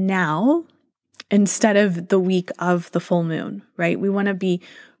now instead of the week of the full moon, right? We want to be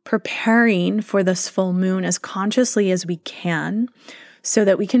preparing for this full moon as consciously as we can so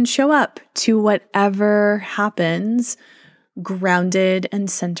that we can show up to whatever happens grounded and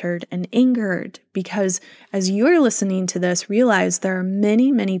centered and anchored. Because as you're listening to this, realize there are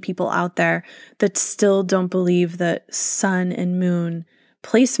many, many people out there that still don't believe that sun and moon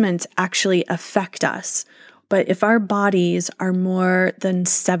placements actually affect us. But if our bodies are more than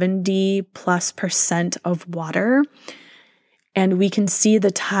 70+% of water, and we can see the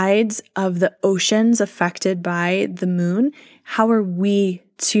tides of the oceans affected by the moon, how are we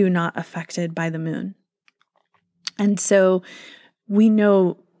too not affected by the moon? And so we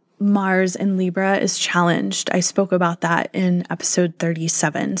know Mars in Libra is challenged. I spoke about that in episode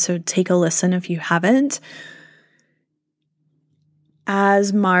 37. So take a listen if you haven't.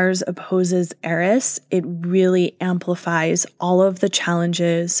 As Mars opposes Eris, it really amplifies all of the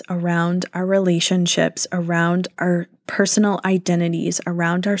challenges around our relationships, around our personal identities,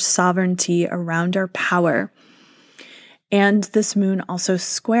 around our sovereignty, around our power. And this moon also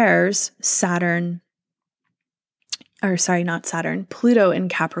squares Pluto in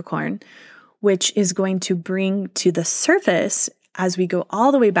Capricorn, which is going to bring to the surface, as we go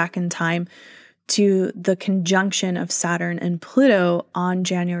all the way back in time, to the conjunction of Saturn and Pluto on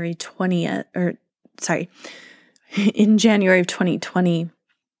January 20th, in January of 2020,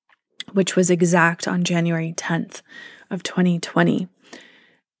 which was exact on January 10th of 2020.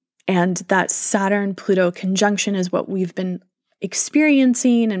 And that Saturn-Pluto conjunction is what we've been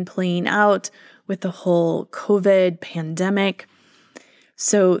experiencing and playing out with the whole COVID pandemic.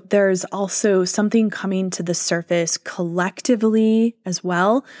 So there's also something coming to the surface collectively as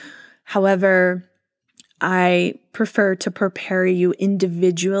well. However, I prefer to prepare you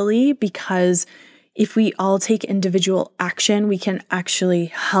individually, because if we all take individual action, we can actually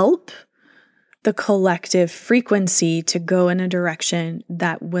help the collective frequency to go in a direction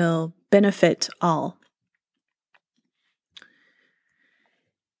that will benefit all.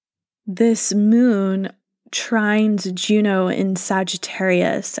 This moon trines Juno in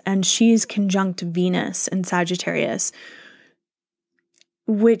Sagittarius, and she's conjunct Venus in Sagittarius,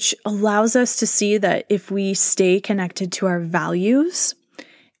 which allows us to see that if we stay connected to our values,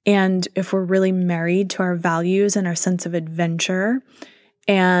 and if we're really married to our values and our sense of adventure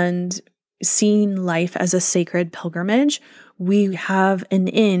and seeing life as a sacred pilgrimage, we have an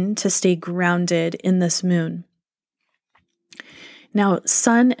in to stay grounded in this moon. Now,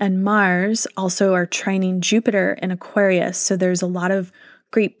 Sun and Mars also are trining Jupiter in Aquarius, so there's a lot of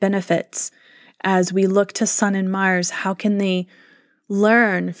great benefits. As we look to Sun and Mars, how can they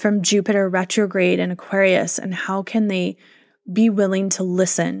learn from Jupiter retrograde in Aquarius, and how can they be willing to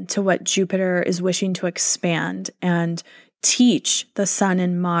listen to what Jupiter is wishing to expand and teach the Sun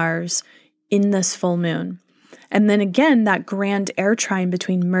and Mars in this full moon? And then again, that grand air trine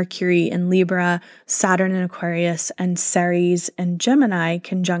between Mercury and Libra, Saturn and Aquarius, and Ceres and Gemini,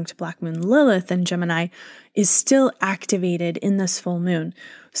 conjunct Black Moon Lilith and Gemini, is still activated in this full moon.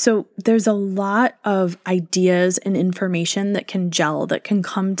 So there's a lot of ideas and information that can gel, that can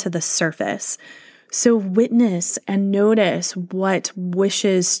come to the surface. So witness and notice what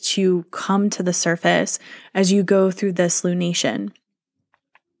wishes to come to the surface as you go through this lunation.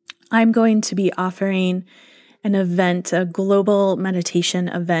 I'm going to be offering an event, a global meditation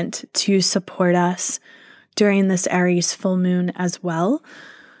event, to support us during this Aries full moon as well.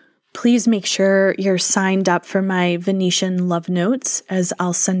 Please make sure you're signed up for my Venetian Love Notes, as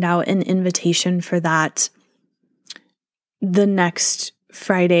I'll send out an invitation for that the next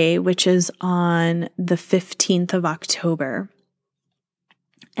Friday, which is on the 15th of October.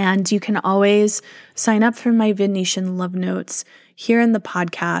 And you can always sign up for my Venetian Love Notes. Here in the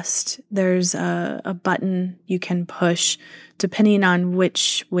podcast, there's a button you can push depending on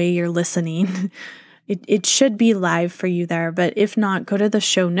which way you're listening. It should be live for you there, but if not, go to the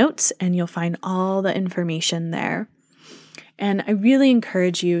show notes and you'll find all the information there. And I really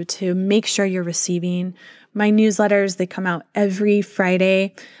encourage you to make sure you're receiving My newsletters, they come out every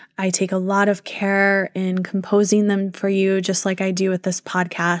Friday. I take a lot of care in composing them for you, just like I do with this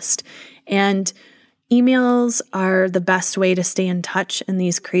podcast. And emails are the best way to stay in touch in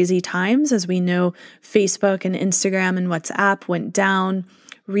these crazy times. As we know, Facebook and Instagram and WhatsApp went down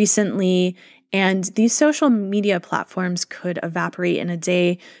recently, and these social media platforms could evaporate in a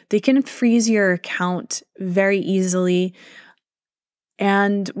day. They can freeze your account very easily.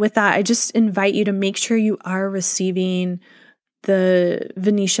 And with that, I just invite you to make sure you are receiving the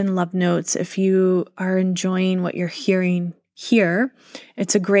Venetian Love Notes. If you are enjoying what you're hearing here,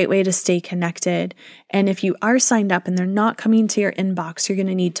 it's a great way to stay connected. And if you are signed up and they're not coming to your inbox, you're going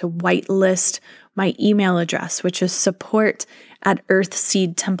to need to whitelist my email address, which is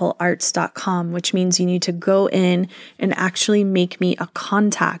support@earthseedtemplearts.com, which means you need to go in and actually make me a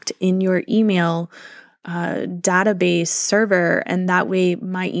contact in your email database server. And that way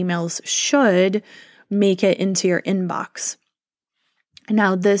my emails should make it into your inbox.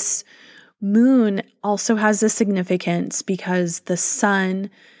 Now, this moon also has a significance because the sun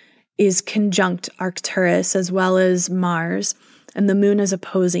is conjunct Arcturus as well as Mars, and the moon is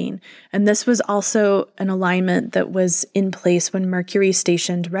opposing. And this was also an alignment that was in place when Mercury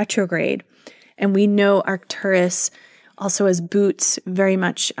stationed retrograde. And we know Arcturus also has boots very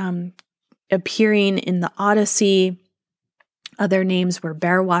much appearing in the Odyssey. Other names were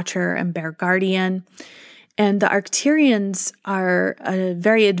Bear Watcher and Bear Guardian. And the Arcturians are a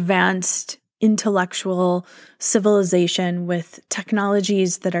very advanced intellectual civilization with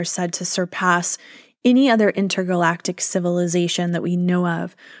technologies that are said to surpass any other intergalactic civilization that we know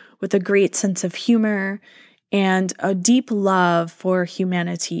of, with a great sense of humor and a deep love for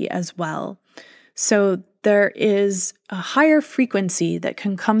humanity as well. So there is a higher frequency that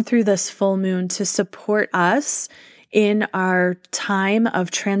can come through this full moon to support us in our time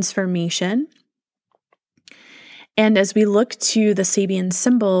of transformation. And as we look to the Sabian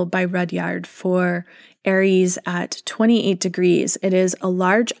symbol by Rudyard for Aries at 28 degrees, it is a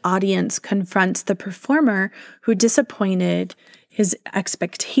large audience confronts the performer who disappointed its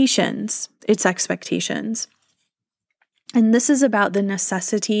expectations. And this is about the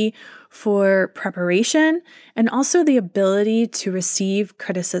necessity for preparation and also the ability to receive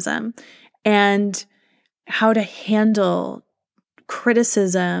criticism and how to handle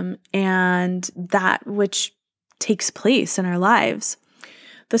criticism and that which takes place in our lives.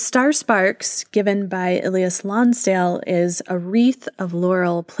 The star sparks given by Elias Lonsdale is a wreath of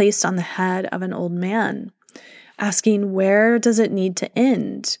laurel placed on the head of an old man, asking, where does it need to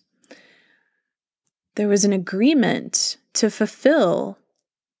end? There was an agreement to fulfill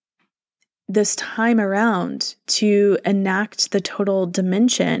this time around to enact the total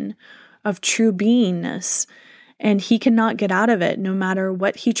dimension of true beingness, and he cannot get out of it no matter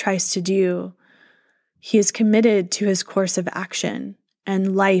what he tries to do. He is committed to his course of action,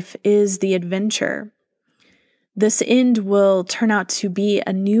 and life is the adventure. This end will turn out to be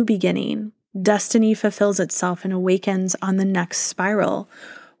a new beginning. Destiny fulfills itself and awakens on the next spiral.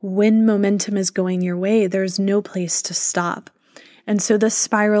 When momentum is going your way, there's no place to stop. And so the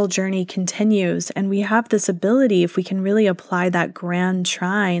spiral journey continues, and we have this ability, if we can really apply that grand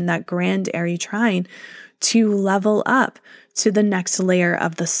trine, that grand airy trine, to level up to the next layer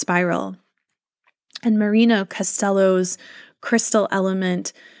of the spiral. And Marina Costello's crystal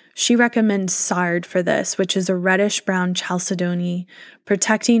element, she recommends sard for this, which is a reddish-brown chalcedony,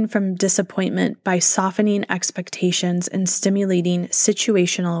 protecting from disappointment by softening expectations and stimulating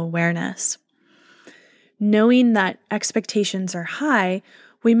situational awareness. Knowing that expectations are high,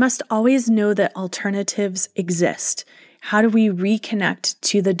 we must always know that alternatives exist. How do we reconnect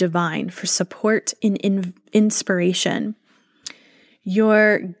to the divine for support and inspiration?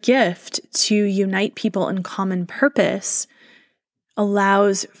 Your gift to unite people in common purpose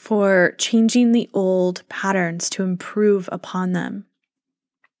allows for changing the old patterns to improve upon them.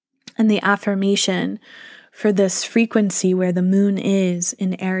 And the affirmation for this frequency where the moon is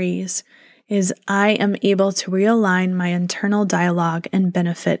in Aries is, I am able to realign my internal dialogue and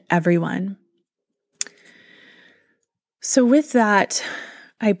benefit everyone. So with that,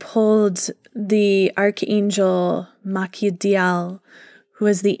 I pulled the Archangel Machidiel, who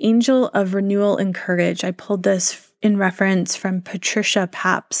is the angel of renewal and courage. I pulled this in reference from Patricia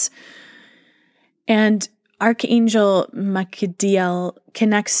Paps. And Archangel Machidiel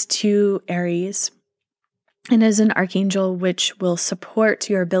connects to Aries and is an archangel which will support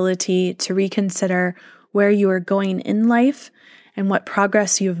your ability to reconsider where you are going in life and what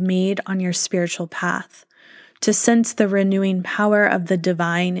progress you have made on your spiritual path, to sense the renewing power of the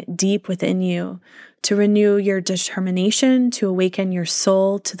divine deep within you, to renew your determination, to awaken your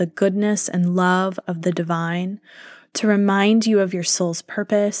soul to the goodness and love of the divine, to remind you of your soul's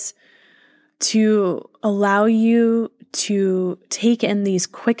purpose, to allow you to take in these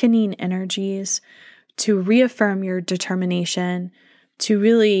quickening energies, to reaffirm your determination, to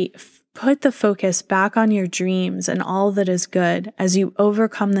really put the focus back on your dreams and all that is good. As you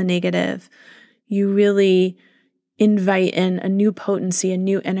overcome the negative, you really invite in a new potency, a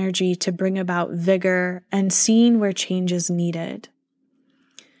new energy to bring about vigor and seeing where change is needed.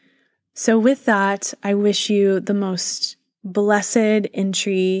 So with that, I wish you the most blessed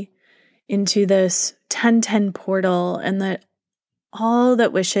entry into this 1010 portal, and that all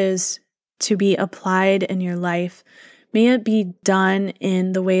that wishes to be applied in your life, may it be done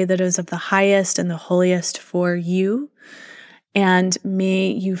in the way that is of the highest and the holiest for you. And may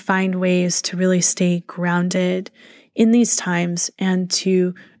you find ways to really stay grounded in these times and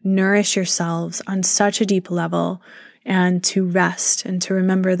to nourish yourselves on such a deep level, and to rest, and to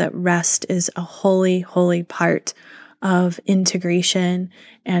remember that rest is a holy, holy part of integration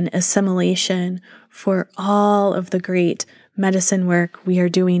and assimilation for all of the great medicine work we are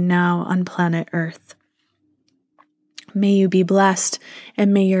doing now on planet Earth. May you be blessed,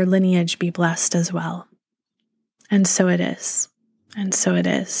 and may your lineage be blessed as well. And so it is, and so it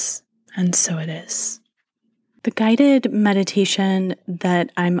is, and so it is. The guided meditation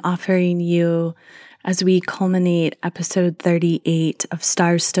that I'm offering you as we culminate episode 38 of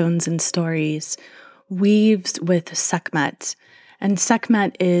Stars, Stones, and Stories weaves with Sekhmet. And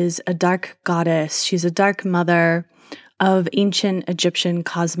Sekhmet is a dark goddess. She's a dark mother of ancient Egyptian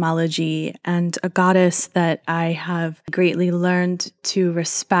cosmology, and a goddess that I have greatly learned to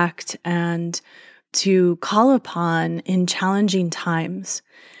respect and to call upon in challenging times.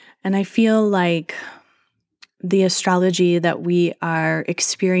 And I feel like the astrology that we are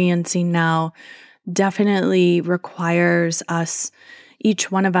experiencing now definitely requires us,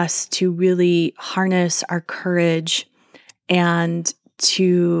 each one of us, to really harness our courage and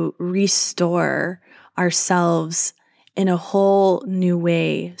to restore ourselves in a whole new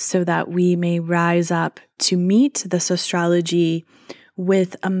way, so that we may rise up to meet this astrology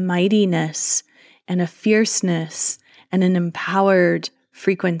with a mightiness and a fierceness and an empowered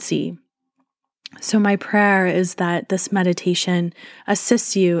frequency. So my prayer is that this meditation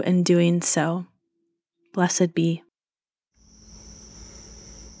assists you in doing so. Blessed be.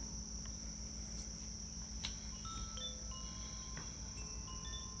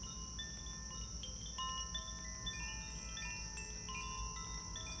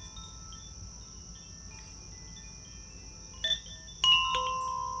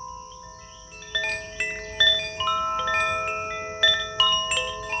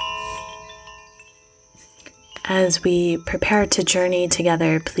 As we prepare to journey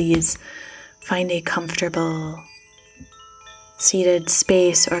together, please find a comfortable seated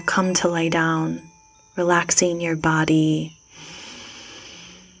space or come to lie down, relaxing your body,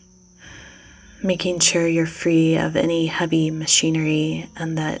 making sure you're free of any heavy machinery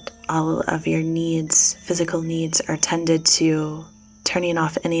and that all of your needs, physical needs, are tended to, turning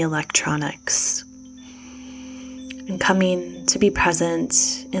off any electronics, and coming to be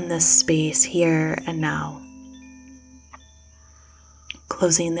present in this space here and now.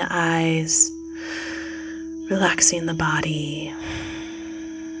 Closing the eyes, relaxing the body,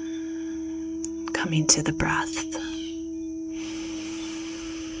 coming to the breath.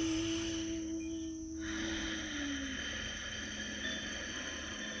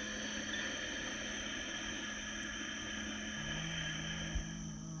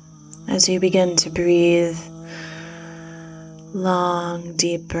 As you begin to breathe long,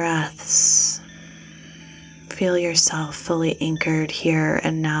 deep breaths, feel yourself fully anchored here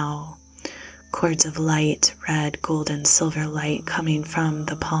and now. Cords of light, red, golden, silver light coming from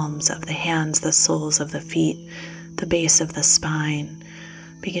the palms of the hands, the soles of the feet, the base of the spine,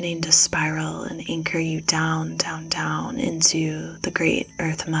 beginning to spiral and anchor you down, down, down into the great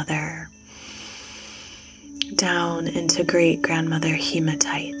Earth Mother, down into great grandmother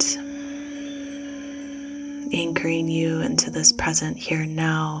Hematite, anchoring you into this present here and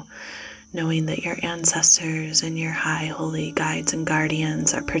now, knowing that your ancestors and your high holy guides and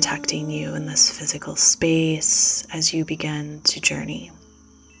guardians are protecting you in this physical space as you begin to journey.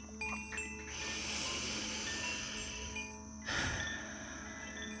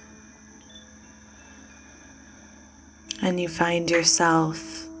 And you find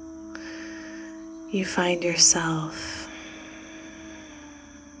yourself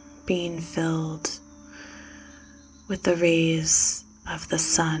being filled with the rays of the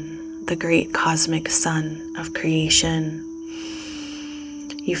sun, the great cosmic sun of creation,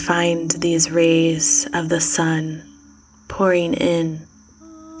 You find these rays of the sun pouring in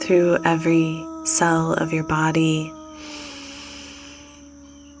through every cell of your body.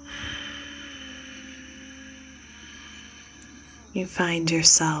 You find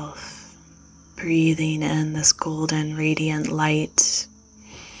yourself breathing in this golden, radiant light.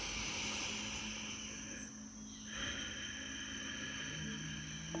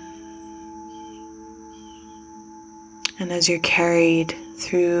 And as you're carried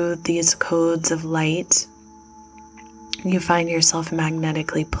through these codes of light, you find yourself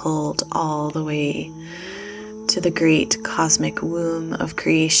magnetically pulled all the way to the great cosmic womb of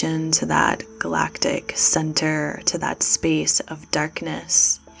creation, to that galactic center, to that space of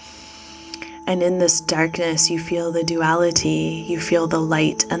darkness. And in this darkness, you feel the duality, you feel the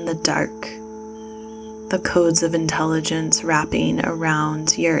light and the dark, the codes of intelligence wrapping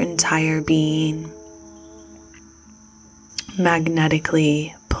around your entire being,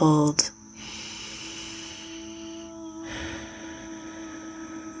 magnetically pulled.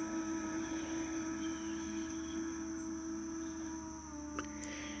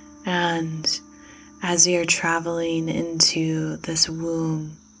 And as you're traveling into this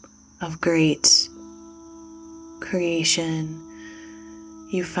womb of great creation,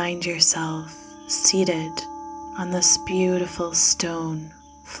 you find yourself seated on this beautiful stone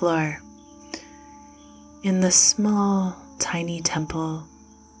floor in this small, tiny temple.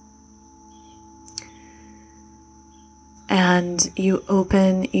 And you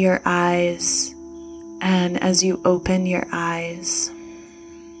open your eyes, and as you open your eyes,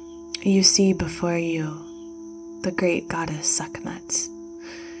 you see before you the great goddess Sekhmet.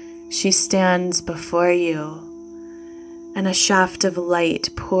 She stands before you, and a shaft of light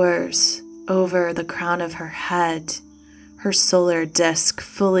pours over the crown of her head, her solar disk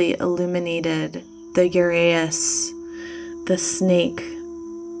fully illuminated, the uraeus, the snake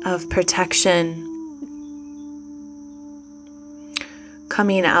of protection,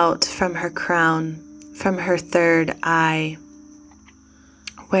 coming out from her crown, from her third eye,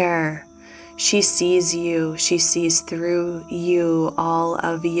 where she sees you, she sees through you, all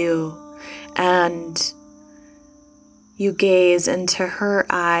of you, and you gaze into her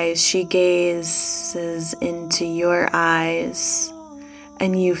eyes, she gazes into your eyes,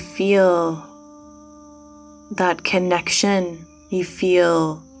 and you feel that connection, you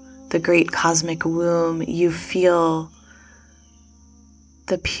feel the great cosmic womb, you feel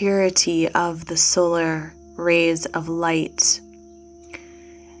the purity of the solar rays of light.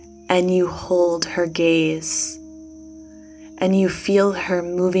 And you hold her gaze, and you feel her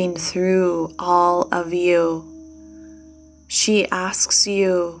moving through all of you. She asks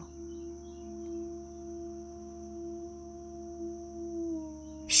you,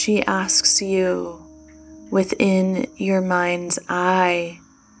 within your mind's eye,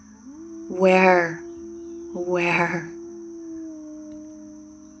 where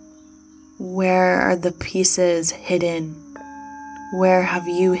are the pieces hidden? Where have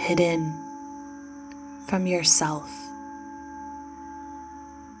you hidden from yourself?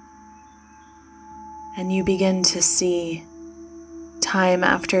 And you begin to see, time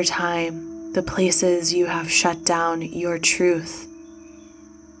after time, the places you have shut down your truth.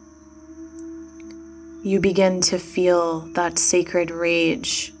 You begin to feel that sacred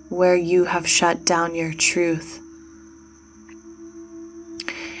rage where you have shut down your truth.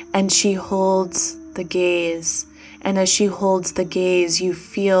 And she holds the gaze. And as she holds the gaze, you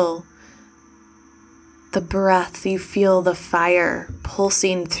feel the breath, you feel the fire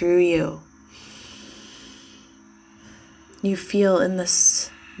pulsing through you. You feel in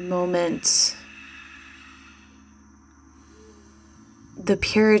this moment the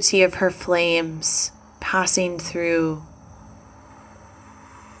purity of her flames passing through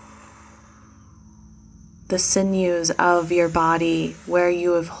the sinews of your body where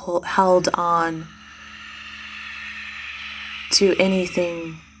you have held on to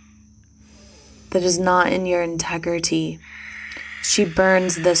anything that is not in your integrity. She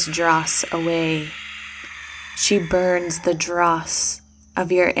burns this dross away. She burns the dross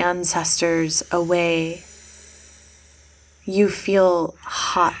of your ancestors away. You feel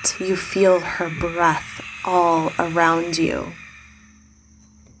hot. You feel her breath all around you.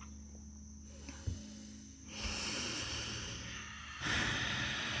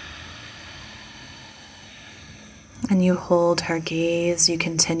 And you hold her gaze. You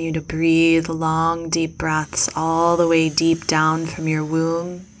continue to breathe long, deep breaths all the way deep down from your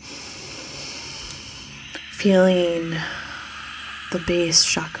womb. Feeling the base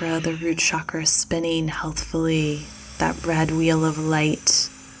chakra, the root chakra spinning healthfully, that red wheel of light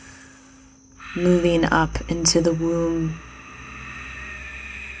moving up into the womb,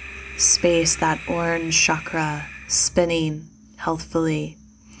 space, that orange chakra spinning healthfully.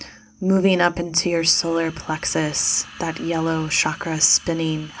 Moving up into your solar plexus, that yellow chakra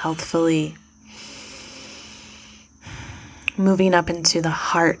spinning healthfully. Moving up into the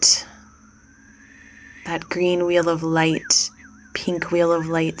heart, that green wheel of light, pink wheel of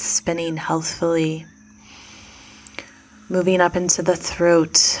light spinning healthfully. Moving up into the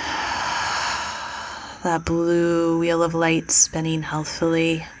throat, that blue wheel of light spinning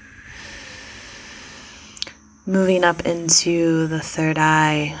healthfully. Moving up into the third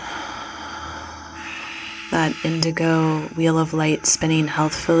eye, that indigo wheel of light spinning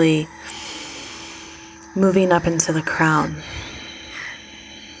healthfully. Moving up into the crown,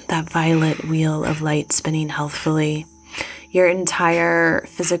 that violet wheel of light spinning healthfully. Your entire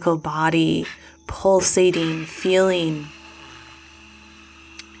physical body pulsating, feeling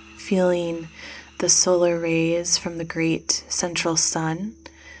the solar rays from the great central sun,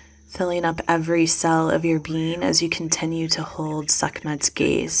 filling up every cell of your being as you continue to hold Sekhmet's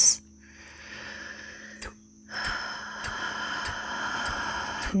gaze.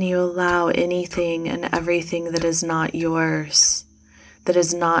 And you allow anything and everything that is not yours, that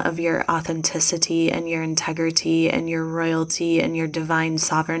is not of your authenticity and your integrity and your royalty and your divine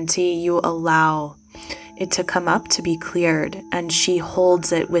sovereignty, you allow it to come up to be cleared, and she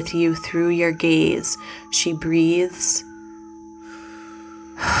holds it with you through your gaze. She breathes.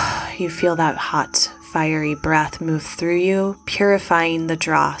 You feel that hot, fiery breath move through you, purifying the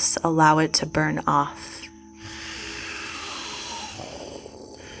dross. Allow it to burn off.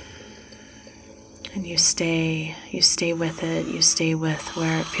 And you stay with it. You stay with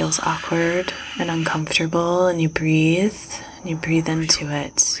where it feels awkward and uncomfortable, and you breathe into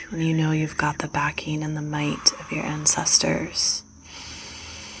it. And you know you've got the backing and the might of your ancestors.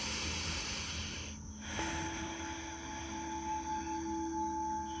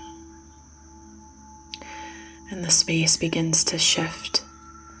 And the space begins to shift.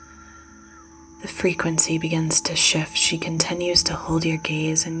 The frequency begins to shift. She continues to hold your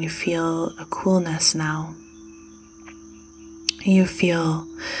gaze, and you feel a coolness now. You feel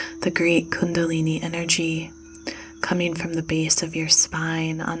the great Kundalini energy coming from the base of your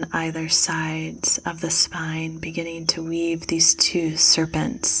spine on either sides of the spine, beginning to weave these two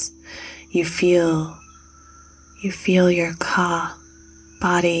serpents. You feel your Ka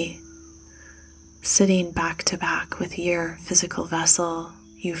body sitting back to back with your physical vessel.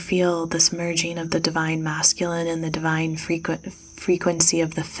 You feel this merging of the divine masculine and the divine frequency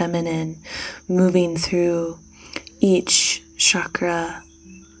of the feminine moving through each chakra,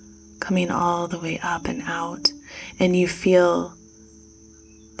 coming all the way up and out. And you feel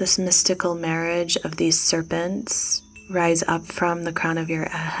this mystical marriage of these serpents rise up from the crown of your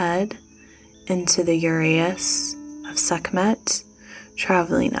head into the uraeus of Sekhmet,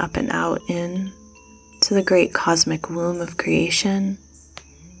 traveling up and out in to the great cosmic womb of creation,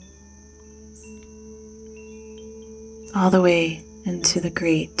 all the way into the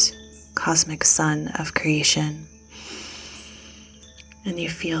great cosmic sun of creation. And you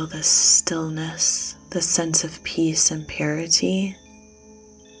feel this stillness, this sense of peace and purity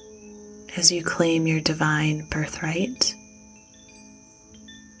as you claim your divine birthright,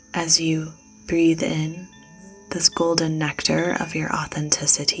 as you breathe in this golden nectar of your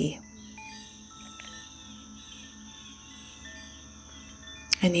authenticity.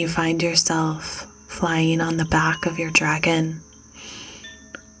 And you find yourself flying on the back of your dragon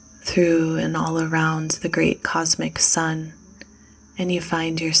through and all around the great cosmic sun. And you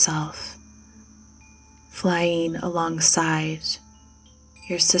find yourself flying alongside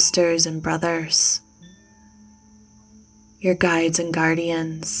your sisters and brothers, your guides and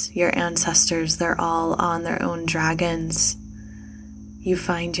guardians, your ancestors. They're all on their own dragons. You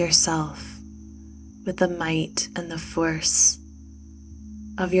find yourself with the might and the force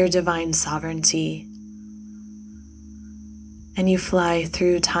of your divine sovereignty, and you fly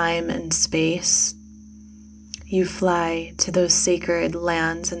through time and space. You fly to those sacred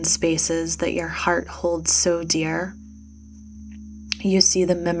lands and spaces that your heart holds so dear. You see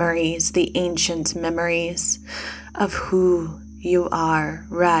the memories, the ancient memories of who you are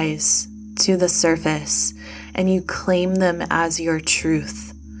rise to the surface, and you claim them as your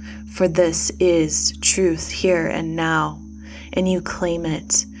truth. For this is truth here and now. And you claim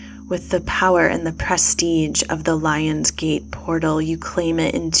it with the power and the prestige of the Lion's Gate portal. You claim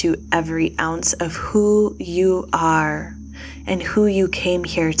it into every ounce of who you are and who you came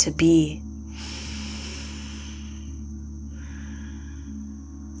here to be.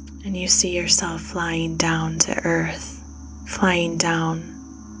 And you see yourself flying down to earth, flying down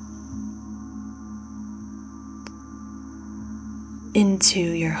into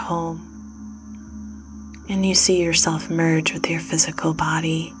your home. And you see yourself merge with your physical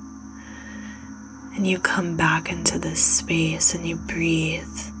body. And you come back into this space and you breathe.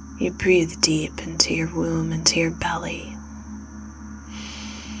 You breathe deep into your womb, into your belly.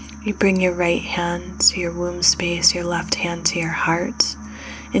 You bring your right hand to your womb space, your left hand to your heart,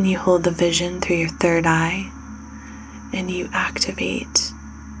 and you hold the vision through your third eye, and you activate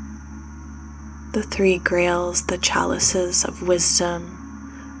the three grails, the chalices of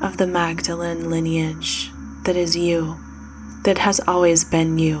wisdom of the Magdalene lineage that is you, that has always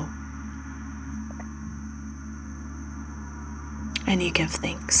been you. And you give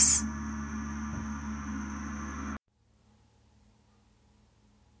thanks.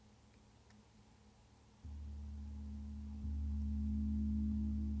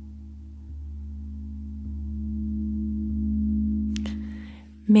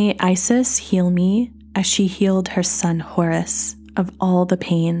 May Isis heal me as she healed her son Horus of all the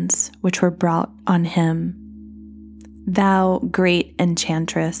pains which were brought on him. Thou, great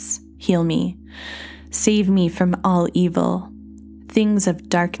enchantress, heal me. Save me from all evil, things of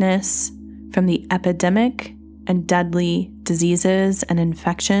darkness, from the epidemic and deadly diseases and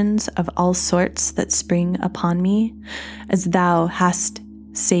infections of all sorts that spring upon me, as thou hast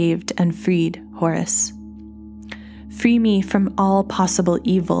saved and freed Horus. Free me from all possible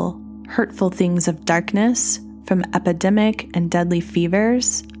evil, hurtful things of darkness, from epidemic and deadly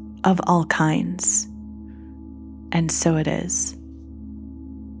fevers of all kinds. And so it is.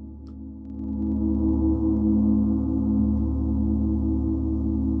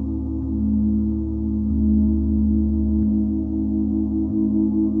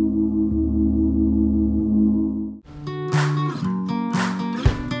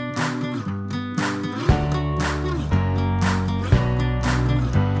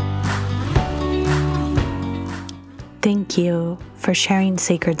 Thank you for sharing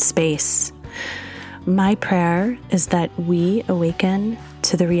sacred space. My prayer is that we awaken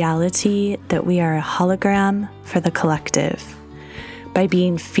to the reality that we are a hologram for the collective. By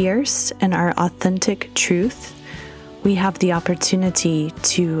being fierce in our authentic truth, we have the opportunity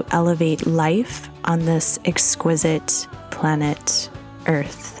to elevate life on this exquisite planet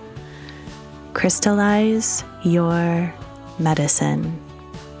Earth. Crystallize your medicine.